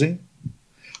freezing.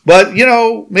 But,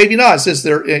 maybe not, since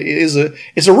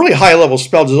it's a really high level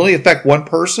spell. Does it only affect one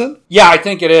person? Yeah, I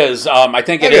think it is. I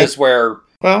think it is where...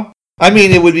 Well, I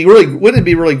mean, wouldn't it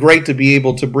be really great to be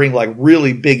able to bring like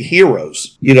really big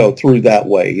heroes, through that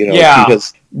way,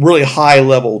 because really high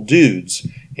level dudes,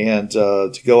 and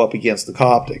to go up against the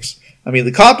Coptics. I mean,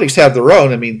 the Coptics have their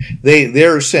own. I mean,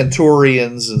 their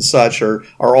Centaurians and such are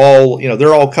all,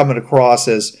 they're all coming across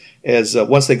as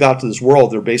once they got to this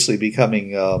world, they're basically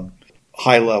becoming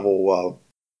high level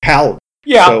paladins.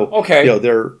 Yeah. So, okay.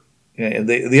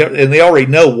 They already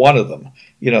know one of them,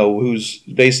 who's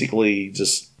basically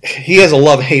just, he has a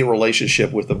love-hate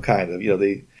relationship with them, kind of.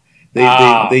 They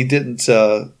didn't,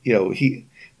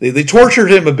 they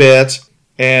tortured him a bit,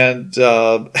 and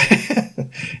but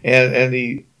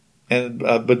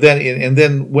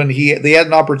then when they had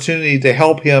an opportunity to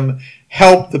help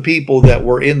the people that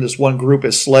were in this one group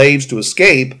as slaves to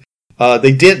escape,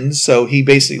 they didn't. So he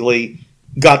basically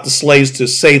got the slaves to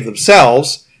save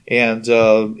themselves, and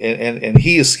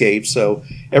he escaped. So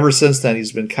ever since then,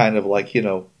 he's been kind of like,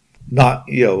 not,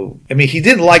 I mean, he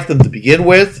didn't like them to begin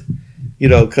with,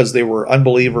 because they were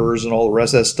unbelievers and all the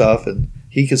rest of that stuff, and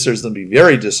he considers them to be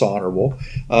very dishonorable.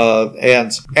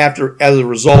 And as a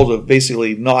result of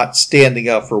basically not standing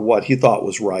up for what he thought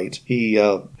was right, he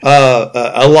now,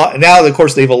 of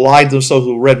course, they've allied themselves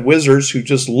with Red Wizards, who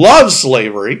just love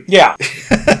slavery. Yeah.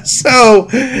 So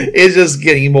it's just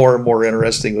getting more and more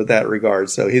interesting with that regard.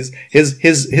 So his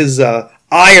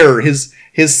ire,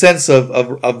 his sense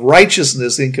of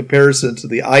righteousness in comparison to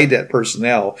the IDET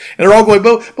personnel. And they're all going,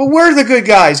 but we're the good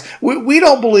guys. We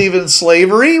don't believe in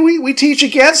slavery. We teach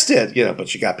against it.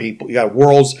 But you got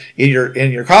worlds in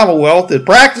your Commonwealth that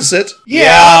practice it.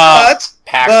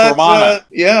 Pax Romana.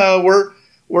 We're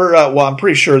well, I'm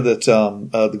pretty sure that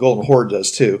the Golden Horde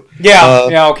does too.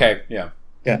 Yeah. Okay. Yeah.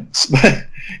 Yeah.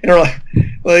 And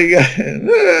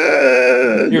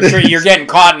you're getting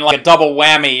caught in like a double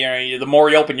whammy. The more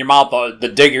you open your mouth, the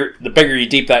bigger you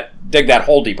dig that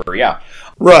hole deeper. Yeah.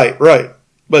 Right.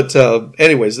 But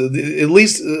anyways, at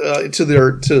least to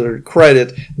their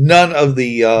credit, none of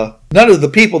the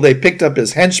people they picked up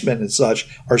as henchmen and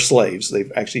such are slaves.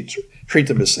 They've actually treat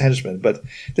them as henchmen, but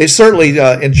they certainly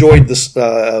enjoyed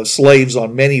the slaves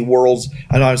on many worlds.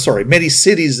 And many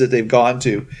cities that they've gone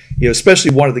to. Especially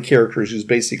one of the characters who's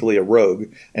basically a rogue.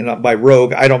 And by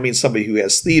rogue, I don't mean somebody who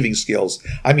has thieving skills.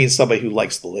 I mean somebody who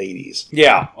likes the ladies.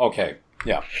 Yeah. Okay.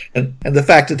 Yeah. And the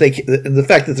fact that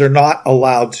they're not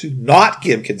allowed to not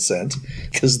give consent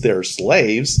because they're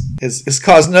slaves has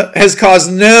caused no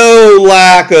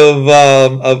lack of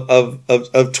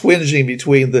twinging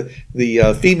between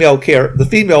the female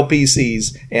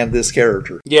PCs and this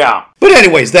character. Yeah. But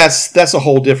anyways, that's a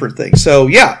whole different thing. So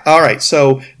yeah, all right.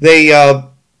 So they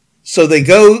go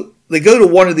to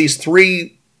one of these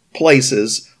three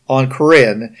places on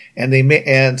Corinne,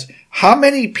 and how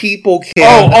many people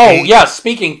can... yeah,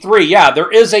 speaking three, yeah,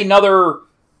 there is another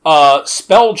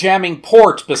spell-jamming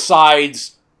port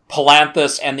besides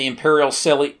Palanthas and the Imperial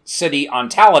City on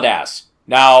Taladas.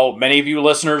 Now, many of you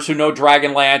listeners who know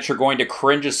Dragonlance are going to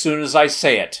cringe as soon as I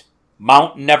say it.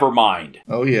 Mount Nevermind.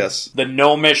 Oh, yes. The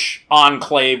gnomish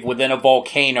enclave within a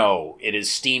volcano. It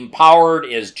is steam-powered,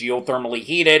 is geothermally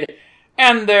heated,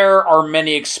 and there are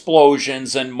many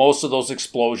explosions, and most of those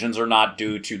explosions are not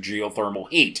due to geothermal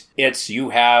heat.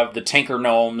 You have the Tinker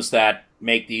Gnomes that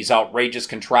make these outrageous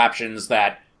contraptions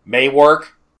that may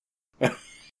work.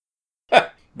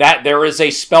 That there is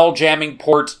a spell-jamming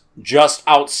port just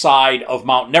outside of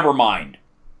Mount Nevermind.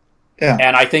 Yeah.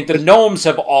 And I think the gnomes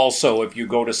have also, if you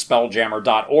go to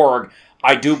spelljammer.org,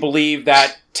 I do believe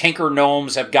that Tinker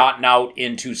Gnomes have gotten out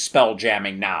into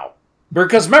spelljamming now.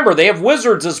 Because remember, they have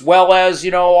wizards as well as,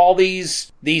 all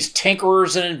these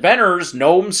tinkerers and inventors.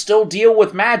 Gnomes still deal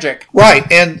with magic. Right,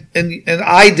 and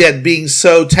IDET being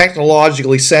so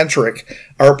technologically centric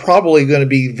are probably going to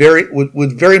be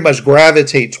would very much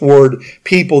gravitate toward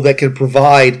people that can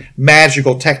provide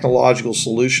magical technological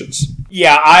solutions.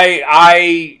 Yeah,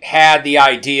 I had the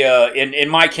idea in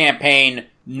my campaign,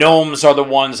 gnomes are the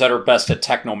ones that are best at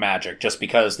techno magic, just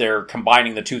because they're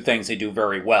combining the two things they do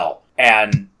very well.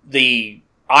 And the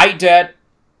IDET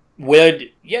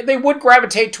would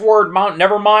gravitate toward Mount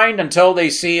Nevermind until they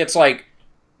see it's like,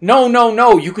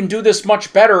 no, you can do this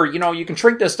much better. You can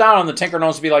shrink this down, and the Tinker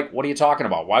Gnomes would be like, what are you talking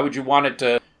about? Why would you want it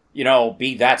to,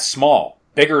 be that small?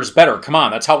 Bigger is better. Come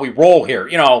on, that's how we roll here.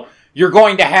 You're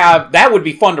going to have, that would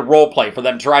be fun to roleplay for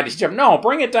them to try to teach them, no,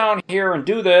 bring it down here and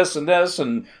do this, and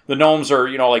the gnomes are,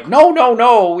 like,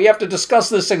 no, we have to discuss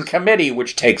this in committee,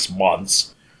 which takes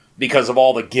months. Because of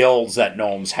all the guilds that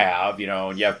gnomes have,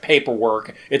 and you have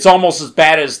paperwork. It's almost as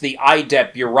bad as the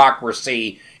IDET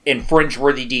bureaucracy in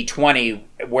Fringeworthy D20,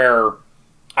 where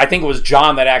I think it was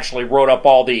John that actually wrote up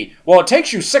all it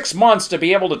takes you 6 months to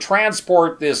be able to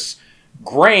transport this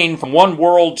grain from one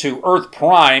world to Earth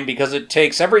Prime because it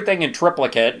takes everything in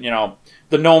triplicate.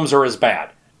 The gnomes are as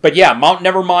bad. But yeah, Mount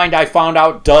Nevermind, I found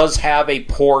out, does have a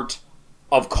port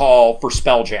of call for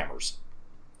Spelljammers.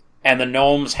 And the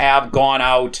gnomes have gone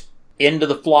out into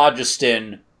the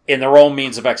Phlogiston in their own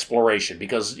means of exploration.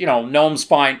 Because, gnomes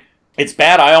find it's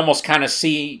bad. I almost kind of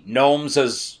see gnomes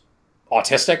as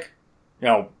autistic.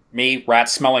 Me,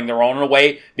 rats smelling their own in a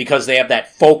way, because they have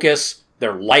that focus,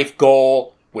 their life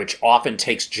goal, which often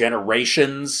takes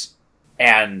generations,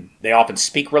 and they often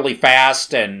speak really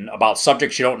fast and about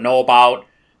subjects you don't know about,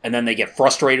 and then they get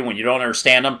frustrated when you don't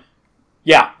understand them.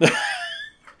 Yeah.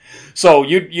 So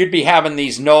you'd be having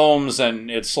these gnomes, and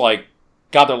it's like,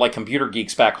 God, they're like computer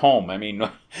geeks back home. I mean,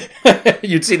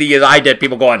 you'd see the iDead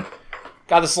people going,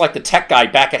 God, this is like the tech guy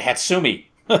back at Hatsumi.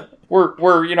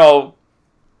 We're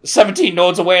 17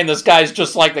 nodes away, and this guy's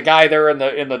just like the guy there in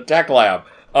the tech lab.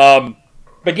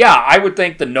 But yeah, I would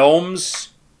think the gnomes,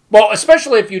 well,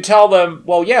 especially if you tell them,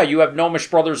 well, yeah, you have gnomish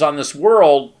brothers on this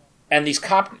world, and these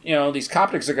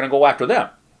Coptics are going to go after them.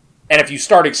 And if you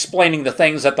start explaining the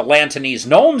things that the Lantanese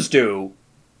gnomes do,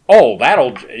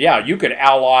 you could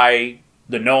ally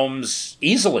the gnomes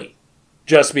easily.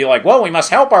 Just be like, well, we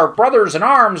must help our brothers in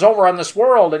arms over on this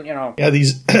world, and Yeah,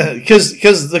 these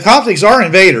because the Coptics are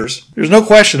invaders. There's no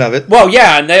question of it. Well,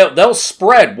 yeah, and they'll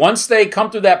spread once they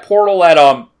come through that portal at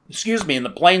in the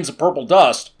plains of purple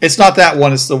dust. It's not that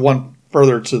one. It's the one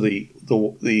further to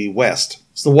the west.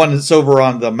 It's the one that's over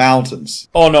on the mountains.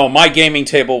 Oh no, my gaming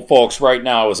table, folks, right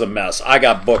now is a mess. I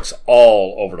got books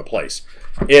all over the place.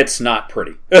 It's not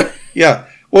pretty. Yeah.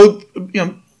 Well,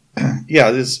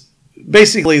 it's.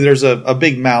 Basically, there's a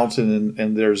big mountain,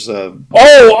 and there's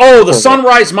the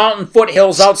Sunrise Mountain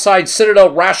foothills outside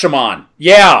Citadel Rashomon.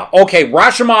 Yeah, okay,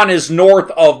 Rashomon is north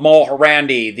of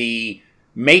Mulhorandi, the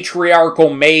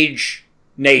matriarchal mage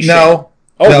nation. No,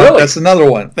 really? That's another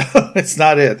one. It's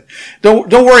not it. Don't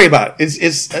worry about it.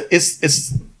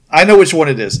 It's. I know which one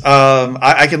it is.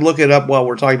 I can look it up while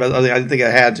we're talking about it. I didn't think I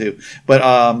had to,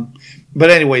 but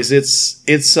anyways, it's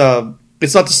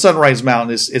not the Sunrise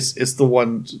Mountain. It's the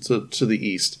one to the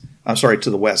east. I'm sorry, to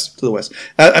the west.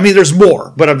 There's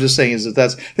more, but I'm just saying is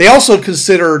that's. They also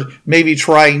considered maybe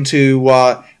trying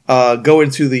to go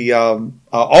into the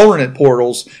alternate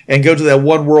portals and go to that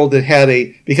one world that had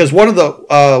because one of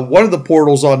the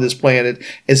portals on this planet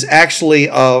is actually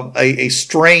a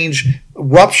strange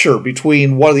rupture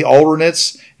between one of the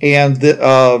alternates and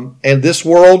this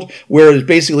world, where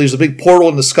basically there's a big portal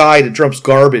in the sky that dumps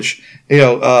garbage.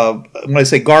 When I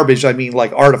say garbage, I mean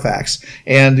like artifacts.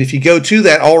 And if you go to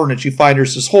that alternate, you find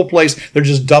there's this whole place, they're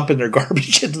just dumping their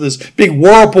garbage into this big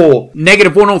whirlpool.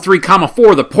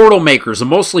 -103,4, the Portal Makers, a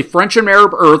mostly French and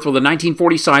Arab Earth where the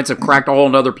 1940 science have cracked a hole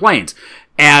into other planes.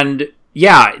 And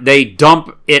yeah, they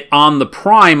dump it on the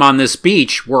Prime on this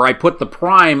beach, where I put the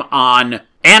Prime on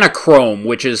Anachrome,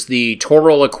 which is the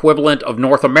total equivalent of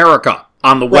North America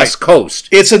on the West Coast.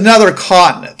 It's another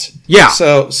continent. Yeah.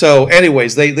 So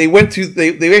anyways, they went through.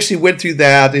 They actually went through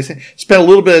that. They spent a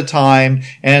little bit of time,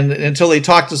 and until they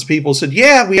talked to some people, said,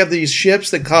 "Yeah, we have these ships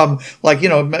that come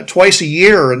twice a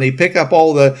year, and they pick up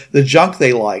all the junk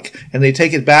they like, and they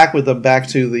take it back with them back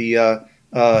to the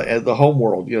home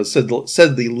world." Said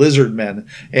the lizard men,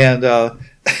 and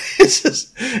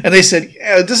and they said,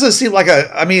 it doesn't seem like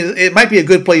it might be a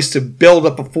good place to build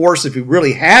up a force if you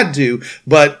really had to,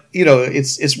 but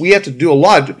we have to do a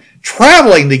lot of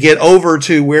traveling to get over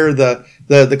to where the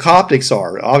Coptics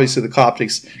are. Obviously, the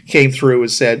Coptics came through and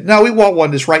said, no, we want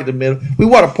one that's right in the middle. We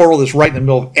want a portal that's right in the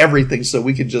middle of everything, so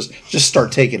we can just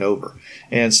start taking over,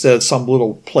 and instead of some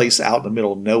little place out in the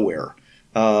middle of nowhere,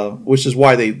 which is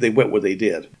why they went where they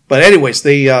did. But anyways,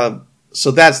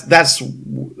 so that's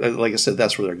like I said,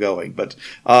 that's where they're going. But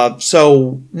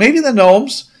so maybe the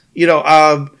gnomes,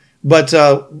 but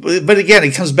again,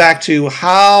 it comes back to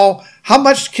how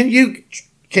much can you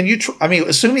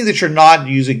assuming that you're not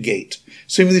using Gate,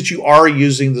 assuming that you are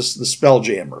using the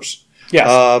Spelljammers. Yes.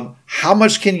 How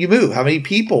much can you move? How many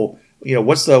people?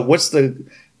 What's the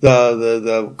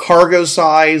cargo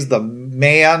size, the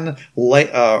man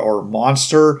or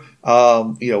monster,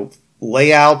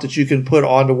 layout that you can put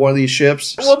onto one of these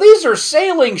ships? Well, these are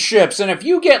sailing ships, and if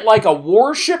you get like a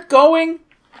warship going,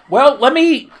 well,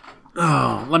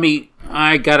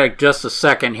 I gotta just a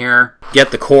second here, get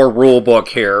the core rule book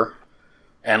here,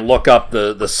 and look up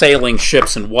the sailing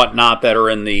ships and whatnot that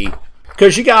are in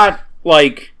because you got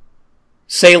like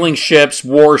sailing ships,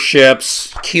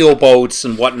 warships, keelboats,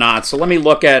 and whatnot. So let me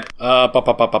look at,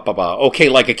 okay,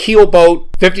 like a keelboat,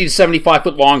 50 to 75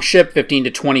 foot long ship, 15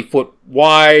 to 20 foot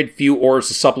wide, few oars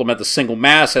to supplement the single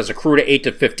mast, has a crew to 8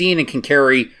 to 15, and can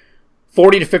carry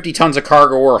 40 to 50 tons of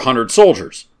cargo or 100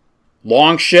 soldiers.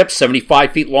 Long ship,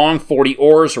 75 feet long, 40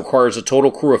 oars, requires a total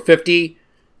crew of 50.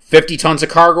 50 tons of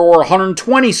cargo or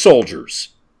 120 soldiers.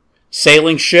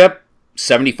 Sailing ship,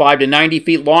 75 to 90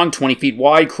 feet long, 20 feet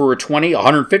wide, crew of 20,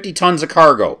 150 tons of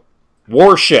cargo.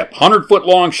 Warship, 100-foot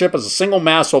long ship as a single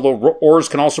mast, although oars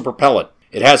can also propel it.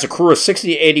 It has a crew of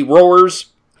 60 to 80 rowers,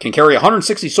 can carry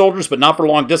 160 soldiers, but not for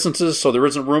long distances, so there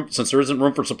isn't room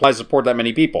for supplies to support that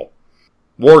many people.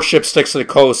 Warship sticks to the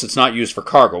coast, it's not used for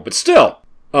cargo, but still.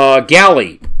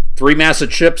 Galley,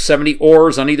 3-masted ship, 70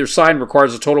 oars on either side,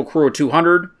 requires a total crew of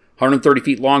 200, 130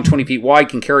 feet long, 20 feet wide,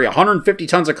 can carry 150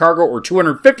 tons of cargo or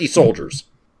 250 soldiers.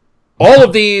 All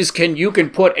of these you can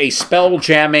put a spell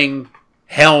jamming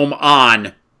helm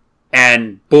on,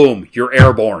 and boom, you're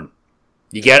airborne.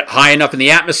 You get high enough in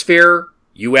the atmosphere,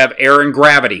 you have air and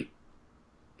gravity.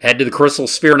 Head to the crystal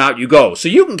sphere and out you go. So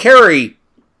you can carry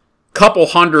a couple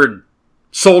hundred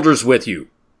soldiers with you.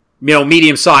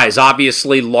 Medium size.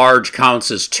 Obviously, large counts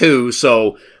as 2.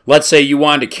 So let's say you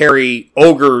wanted to carry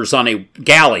ogres on a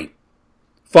galley.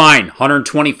 Fine,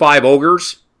 125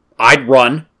 ogres. I'd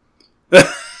run.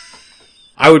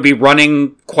 I would be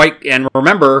running and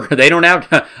remember, I don't have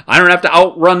to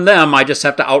outrun them, I just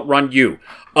have to outrun you.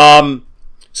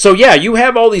 So yeah, you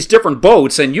have all these different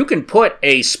boats, and you can put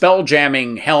a spell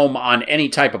jamming helm on any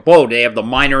type of boat. They have the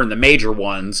minor and the major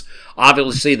ones.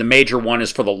 Obviously, the major one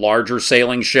is for the larger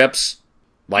sailing ships,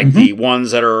 like the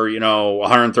ones that are,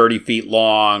 130 feet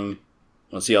long.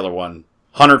 What's the other one?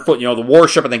 100 foot, the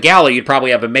warship and the galley, you'd probably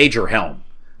have a major helm.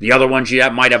 The other ones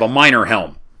might have a minor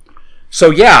helm. So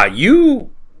yeah,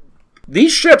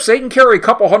 these ships, they can carry a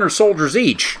couple hundred soldiers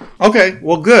each. Okay,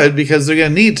 well, good, because they're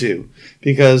going to need to,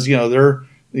 because they're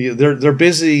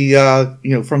busy.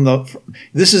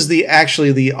 This is the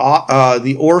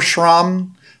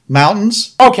Orshram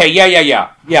Mountains. Okay,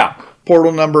 yeah.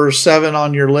 Portal number 7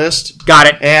 on your list. Got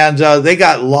it. And they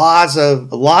got lots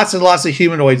and lots of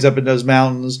humanoids up in those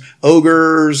mountains,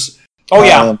 ogres. Oh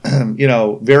yeah.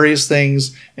 Various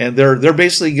things, and they're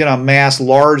basically going to amass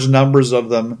large numbers of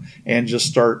them and just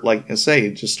start,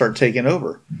 start taking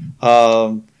over.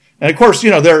 And of course,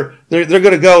 they're going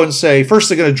to go and say, first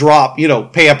they're going to drop,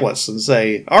 pamphlets and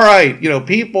say, all right,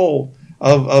 people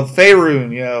of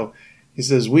Faerun, he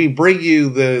says, we bring you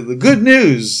the good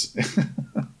news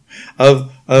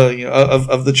of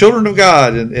the children of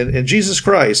God and Jesus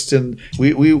Christ, and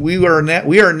we are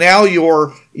now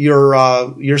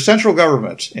your central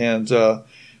government, and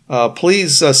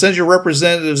please send your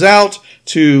representatives out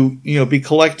to be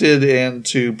collected and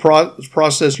to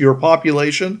process your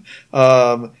population.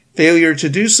 Failure to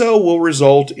do so will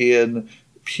result in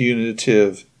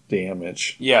punitive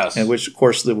damage. Yes. And which, of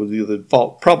course, would be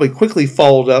probably quickly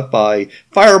followed up by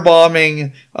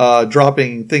firebombing,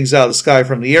 dropping things out of the sky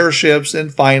from the airships,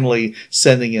 and finally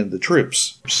sending in the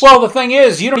troops. Well, the thing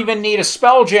is, you don't even need a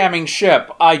spell jamming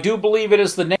ship. I do believe it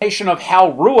is the nation of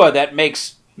Halrua that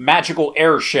makes magical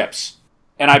airships.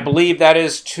 And I believe that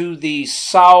is to the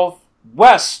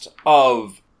southwest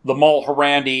of the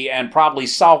Mulhorandi and probably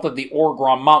south of the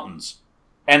Orgrom Mountains.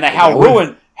 And the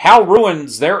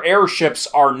Halruans, their airships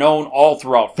are known all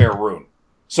throughout Faerun.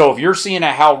 So if you're seeing a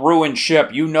Halruan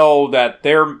ship, you know that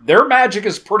their magic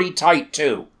is pretty tight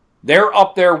too. They're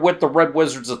up there with the Red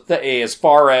Wizards as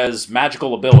far as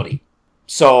magical ability.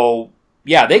 So,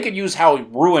 yeah, they could use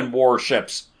Halruan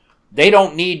warships. They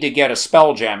don't need to get a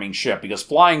spell jamming ship because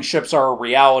flying ships are a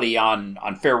reality on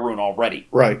Faerun already.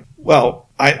 Right. Well,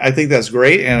 I think that's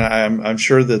great, and I'm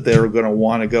sure that they're going to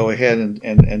want to go ahead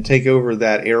and take over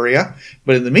that area.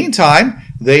 But in the meantime,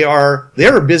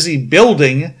 they're busy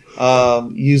building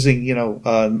using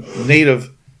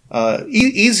native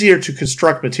easier to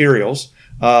construct materials.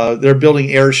 They're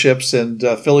building airships and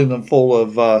filling them full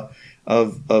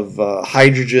of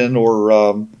hydrogen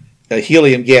or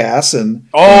helium gas, and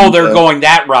they're going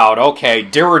that route. Okay,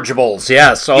 dirigibles.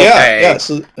 Yes. Okay. Yeah.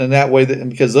 So, and that way,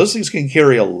 because those things can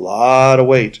carry a lot of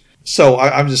weight. So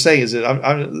I'm just saying is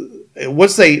that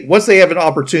once they have an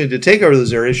opportunity to take over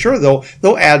those areas, sure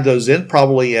they'll add those in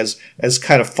probably as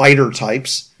kind of fighter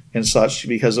types and such,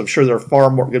 because I'm sure they're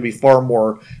going to be far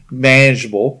more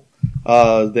manageable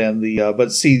than the.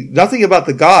 But see, nothing about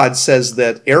the gods says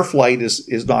that air flight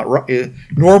is not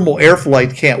normal. Air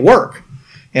flight can't work.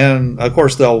 And of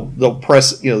course, they'll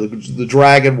press. The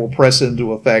dragon will press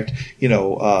into effect.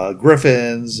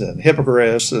 Griffins and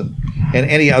hippogriffs and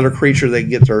any other creature they can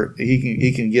get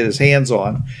he can get his hands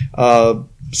on.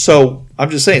 So I'm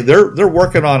just saying they're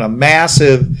working on a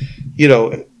massive,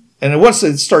 and once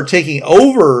they start taking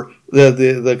over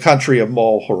the country of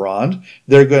Mulhorand,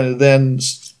 they're going to then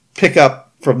pick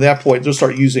up from that point. They'll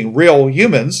start using real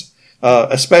humans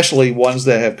especially ones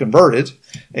that have converted,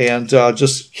 and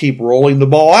just keep rolling the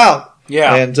ball out.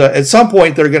 Yeah. And at some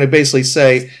point, they're going to basically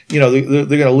say, they're going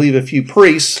to leave a few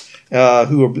priests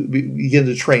who will begin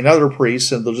to train other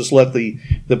priests, and they'll just let the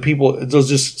people. They'll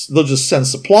just send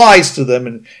supplies to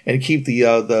them and keep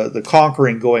the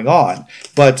conquering going on,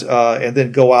 but and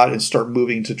then go out and start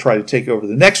moving to try to take over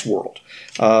the next world.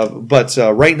 But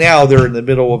right now they're in the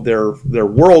middle of their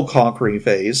world conquering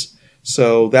phase.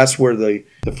 So that's where the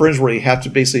Fringeworthy have to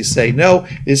basically say, no,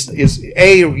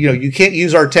 you can't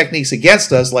use our techniques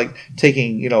against us, like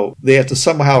taking, they have to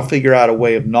somehow figure out a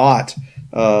way of not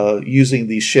using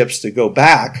these ships to go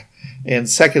back. And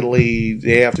secondly,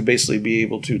 they have to basically be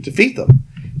able to defeat them.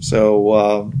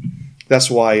 So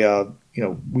that's why,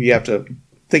 we have to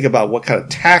think about what kind of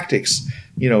tactics,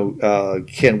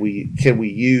 can we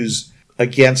use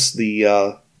against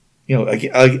the,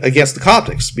 against the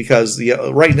Coptics, because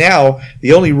right now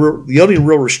the only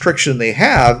real restriction they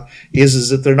have is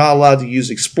that they're not allowed to use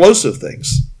explosive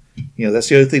things. That's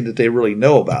the other thing that they really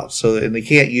know about. So, and they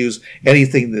can't use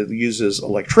anything that uses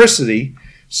electricity.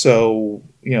 So,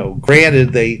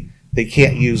 granted they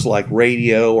can't use like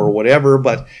radio or whatever,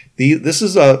 but this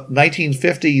is a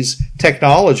 1950s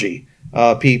technology.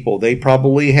 People, they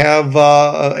probably have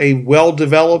a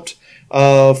well-developed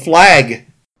flag.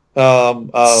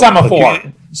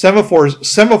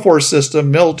 Semaphore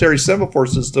system, military semaphore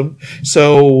system.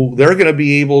 So they're going to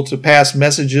be able to pass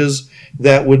messages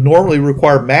that would normally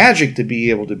require magic to be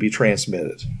able to be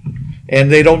transmitted, and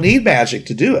they don't need magic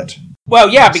to do it. Well,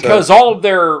 yeah, because all of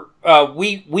their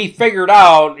we figured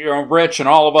out, Rich and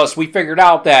all of us, we figured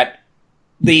out that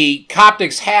the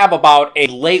Coptics have about a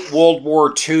late World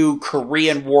War II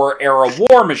Korean War era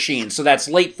war machine. So that's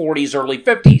late 40s, early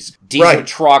 50s. Diesel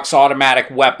trucks, automatic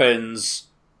weapons.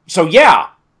 So yeah.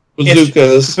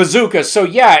 Bazookas. So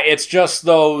yeah, it's just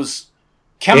those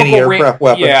chemical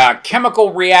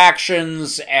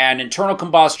reactions and internal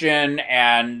combustion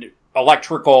and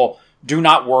electrical do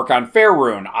not work on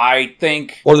Faerun. I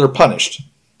think... Or they're punished.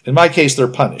 In my case, they're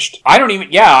punished. I don't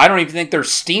even think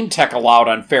there's steam tech allowed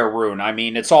on Faerun. I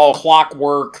mean, it's all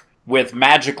clockwork with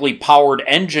magically powered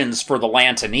engines for the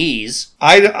Lantanese.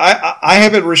 I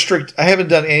haven't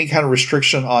done any kind of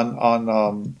restriction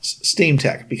on steam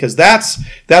tech, because that's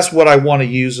what I want to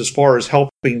use as far as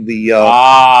helping the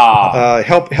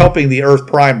helping the Earth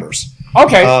primers.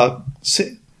 Okay.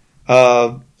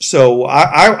 So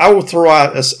I will throw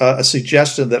out a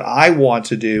suggestion that I want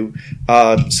to do,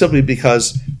 simply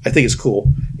because I think it's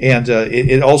cool, and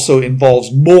it also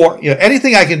involves more.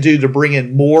 Anything I can do to bring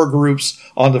in more groups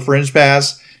on the Fringe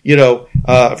Pass,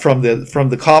 from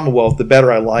the Commonwealth, the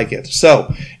better I like it.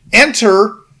 So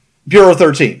enter Bureau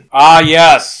 13. Ah,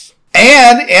 yes,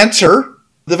 and enter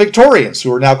the Victorians,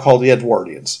 who are now called the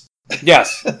Edwardians.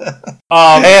 Yes,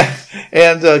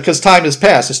 and because time has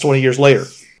passed, it's 20 years later.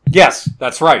 Yes,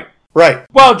 that's right. Right.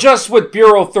 Well, just with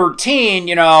Bureau 13,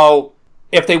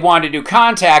 if they want to do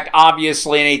contact,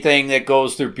 obviously anything that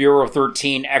goes through Bureau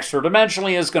 13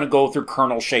 extra-dimensionally is going to go through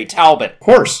Colonel Shay Talbot. Of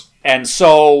course. And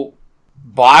so,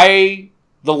 by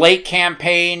the late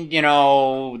campaign, the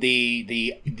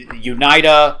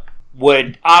UNITA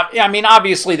would...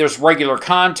 obviously there's regular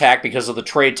contact because of the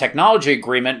trade technology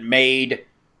agreement made,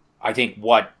 I think,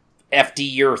 FD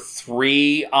Year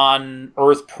 3 on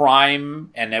Earth Prime,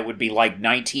 and that would be like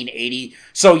 1980.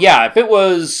 So yeah, if it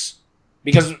was...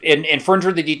 Because in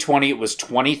Fringeworthy D20, it was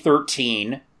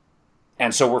 2013,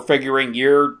 and so we're figuring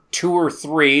year 2 or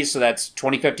 3, so that's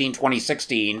 2015,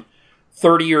 2016,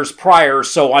 30 years prior.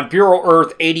 So on Bureau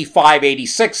Earth 85,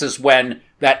 86 is when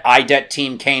that IDET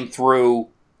team came through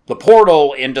the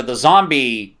portal into the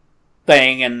zombie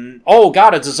thing, and, oh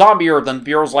god, it's a zombie Earth, and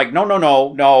Bureau's like,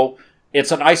 no,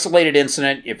 it's an isolated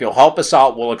incident. If you'll help us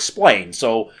out, we'll explain.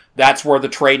 So that's where the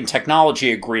trade and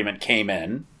technology agreement came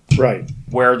in. Right.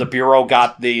 Where the Bureau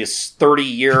got this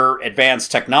 30-year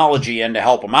advanced technology in to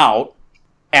help them out.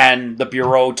 And the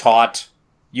Bureau taught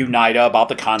UNITA about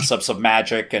the concepts of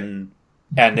magic, and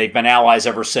they've been allies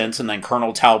ever since. And then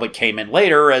Colonel Talbot came in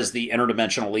later as the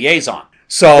interdimensional liaison.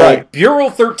 So right. Bureau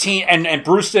 13, and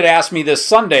Bruce did ask me this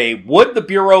Sunday, would the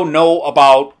Bureau know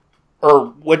about...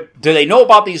 Or do they know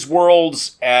about these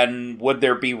worlds, and would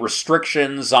there be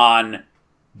restrictions on,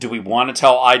 do we want to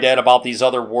tell IDET about these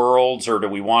other worlds, or do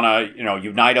we want to,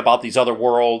 unite about these other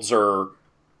worlds, or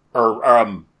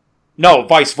no,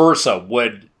 vice versa.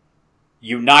 Would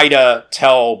UNITA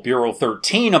tell Bureau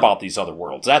 13 about these other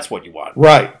worlds? That's what you want.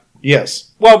 Right,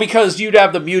 yes. Well, because you'd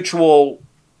have the mutual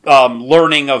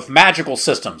learning of magical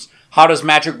systems. How does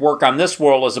magic work on this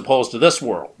world as opposed to this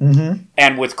world? Mm-hmm.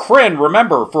 And with Krynn,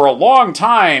 remember, for a long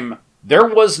time, there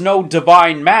was no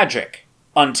divine magic.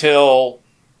 until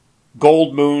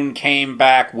Gold Moon came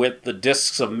back with the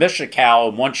Discs of Mishakal,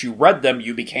 and once you read them,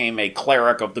 you became a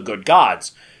cleric of the good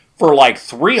gods. For like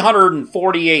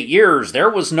 348 years, there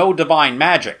was no divine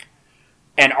magic.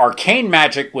 And arcane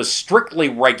magic was strictly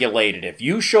regulated. If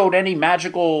you showed any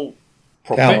magical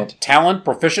talent,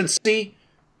 proficiency,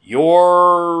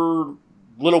 your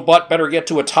little butt better get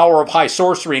to a Tower of High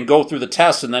Sorcery and go through the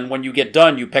test, and then when you get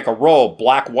done, you pick a robe,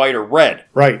 black, white, or red.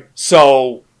 Right.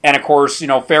 So, and of course,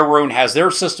 Faerun has their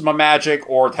system of magic,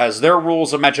 Orth has their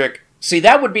rules of magic. See,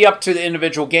 that would be up to the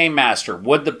individual game master.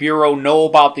 Would the Bureau know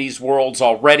about these worlds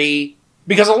already?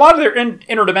 Because a lot of their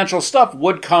interdimensional stuff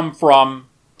would come from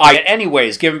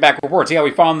anyways, giving back reports. Yeah,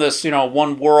 we found this,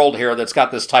 one world here that's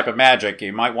got this type of magic.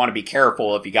 You might want to be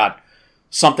careful if you got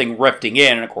something rifting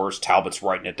in. And of course, Talbot's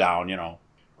writing it down,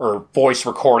 or voice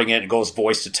recording it and it goes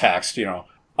voice to text, I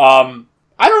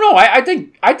don't know. I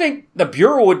think the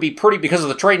Bureau would be pretty, because of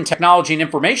the Trade and Technology and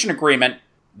Information Agreement,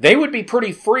 they would be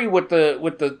pretty free with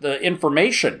the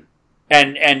information.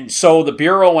 And so the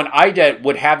Bureau and IDET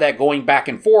would have that going back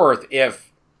and forth.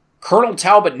 If Colonel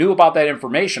Talbot knew about that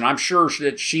information, I'm sure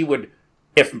that she would,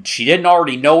 if she didn't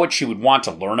already know it, she would want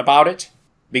to learn about it.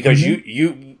 Because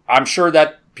I'm sure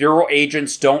that Bureau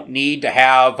agents don't need to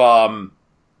have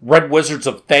Red Wizards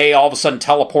of Thay all of a sudden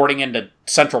teleporting into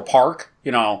Central Park,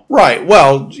 Right.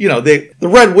 Well, the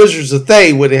Red Wizards of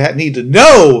Thay would need to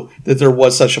know that there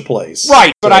was such a place.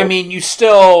 Right. But I mean, you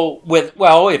still,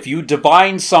 if you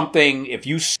divine something, if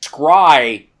you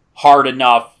scry hard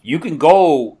enough, you can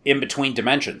go in between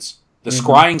dimensions. The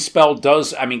scrying spell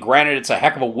does, granted, it's a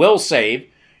heck of a will save.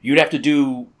 You'd have to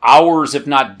do hours, if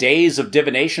not days, of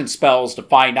divination spells to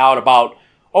find out about,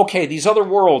 okay, these other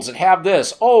worlds that have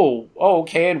this.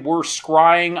 Okay, and we're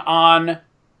scrying on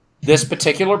this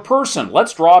particular person.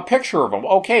 Let's draw a picture of them.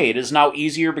 Okay, it is now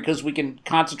easier because we can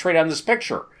concentrate on this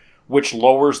picture, which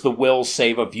lowers the will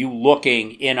save of you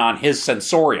looking in on his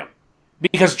sensorium.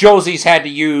 Because Josie's had to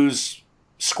use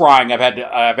scrying.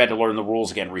 I've had to learn the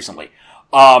rules again recently.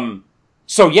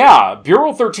 So yeah,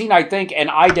 Bureau 13, I think, and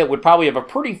IDET would probably have a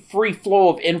pretty free flow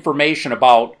of information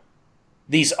about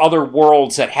these other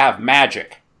worlds that have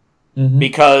magic.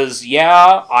 Because,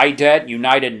 yeah, IDET,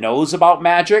 United knows about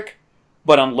magic,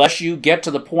 but unless you get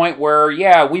to the point where,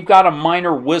 yeah, we've got a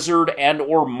minor wizard and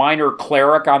or minor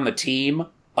cleric on the team,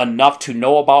 enough to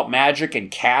know about magic and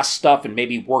cast stuff and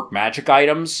maybe work magic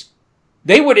items,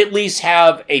 they would at least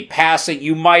have a passing.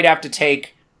 You might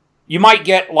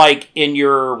get, like, in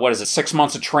your, 6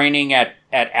 months of training at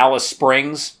Alice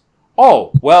Springs.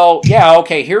 Oh, well, yeah,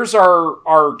 okay, here's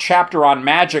our chapter on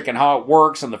magic and how it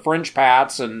works and the fringe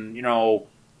paths and,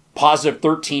 positive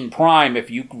 13 prime.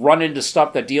 If you run into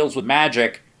stuff that deals with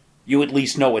magic, you at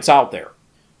least know it's out there.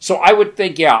 So I would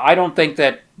think, I don't think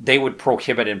that they would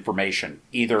prohibit information,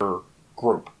 either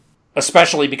group.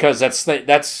 Especially because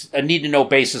that's a need-to-know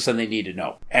basis and they need to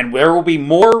know. And there will be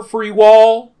more for you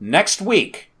all next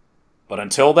week. But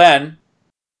until then...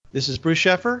 This is Bruce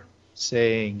Sheffer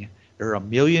saying there are a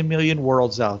million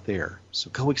worlds out there, so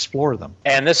go explore them.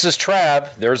 And this is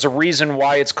Trav. There's a reason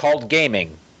why it's called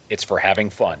gaming. It's for having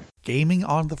fun. Gaming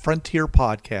on the Frontier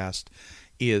podcast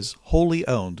is wholly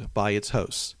owned by its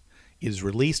hosts. It is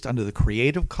released under the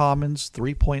Creative Commons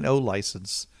 3.0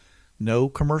 license. No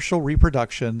commercial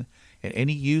reproduction and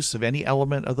any use of any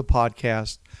element of the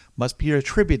podcast must be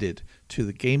attributed to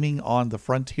the Gaming on the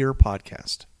Frontier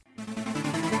podcast.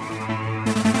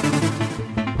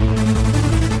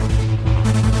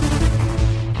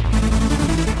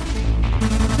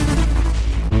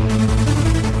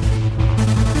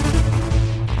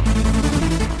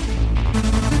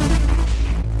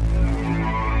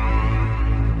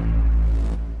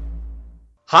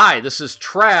 Hi, this is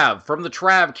Trav from the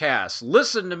Travcast.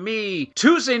 Listen to me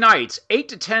Tuesday nights, 8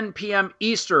 to 10 p.m.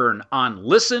 Eastern on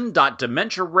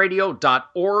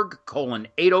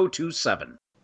listen.dementiaradio.org:8027.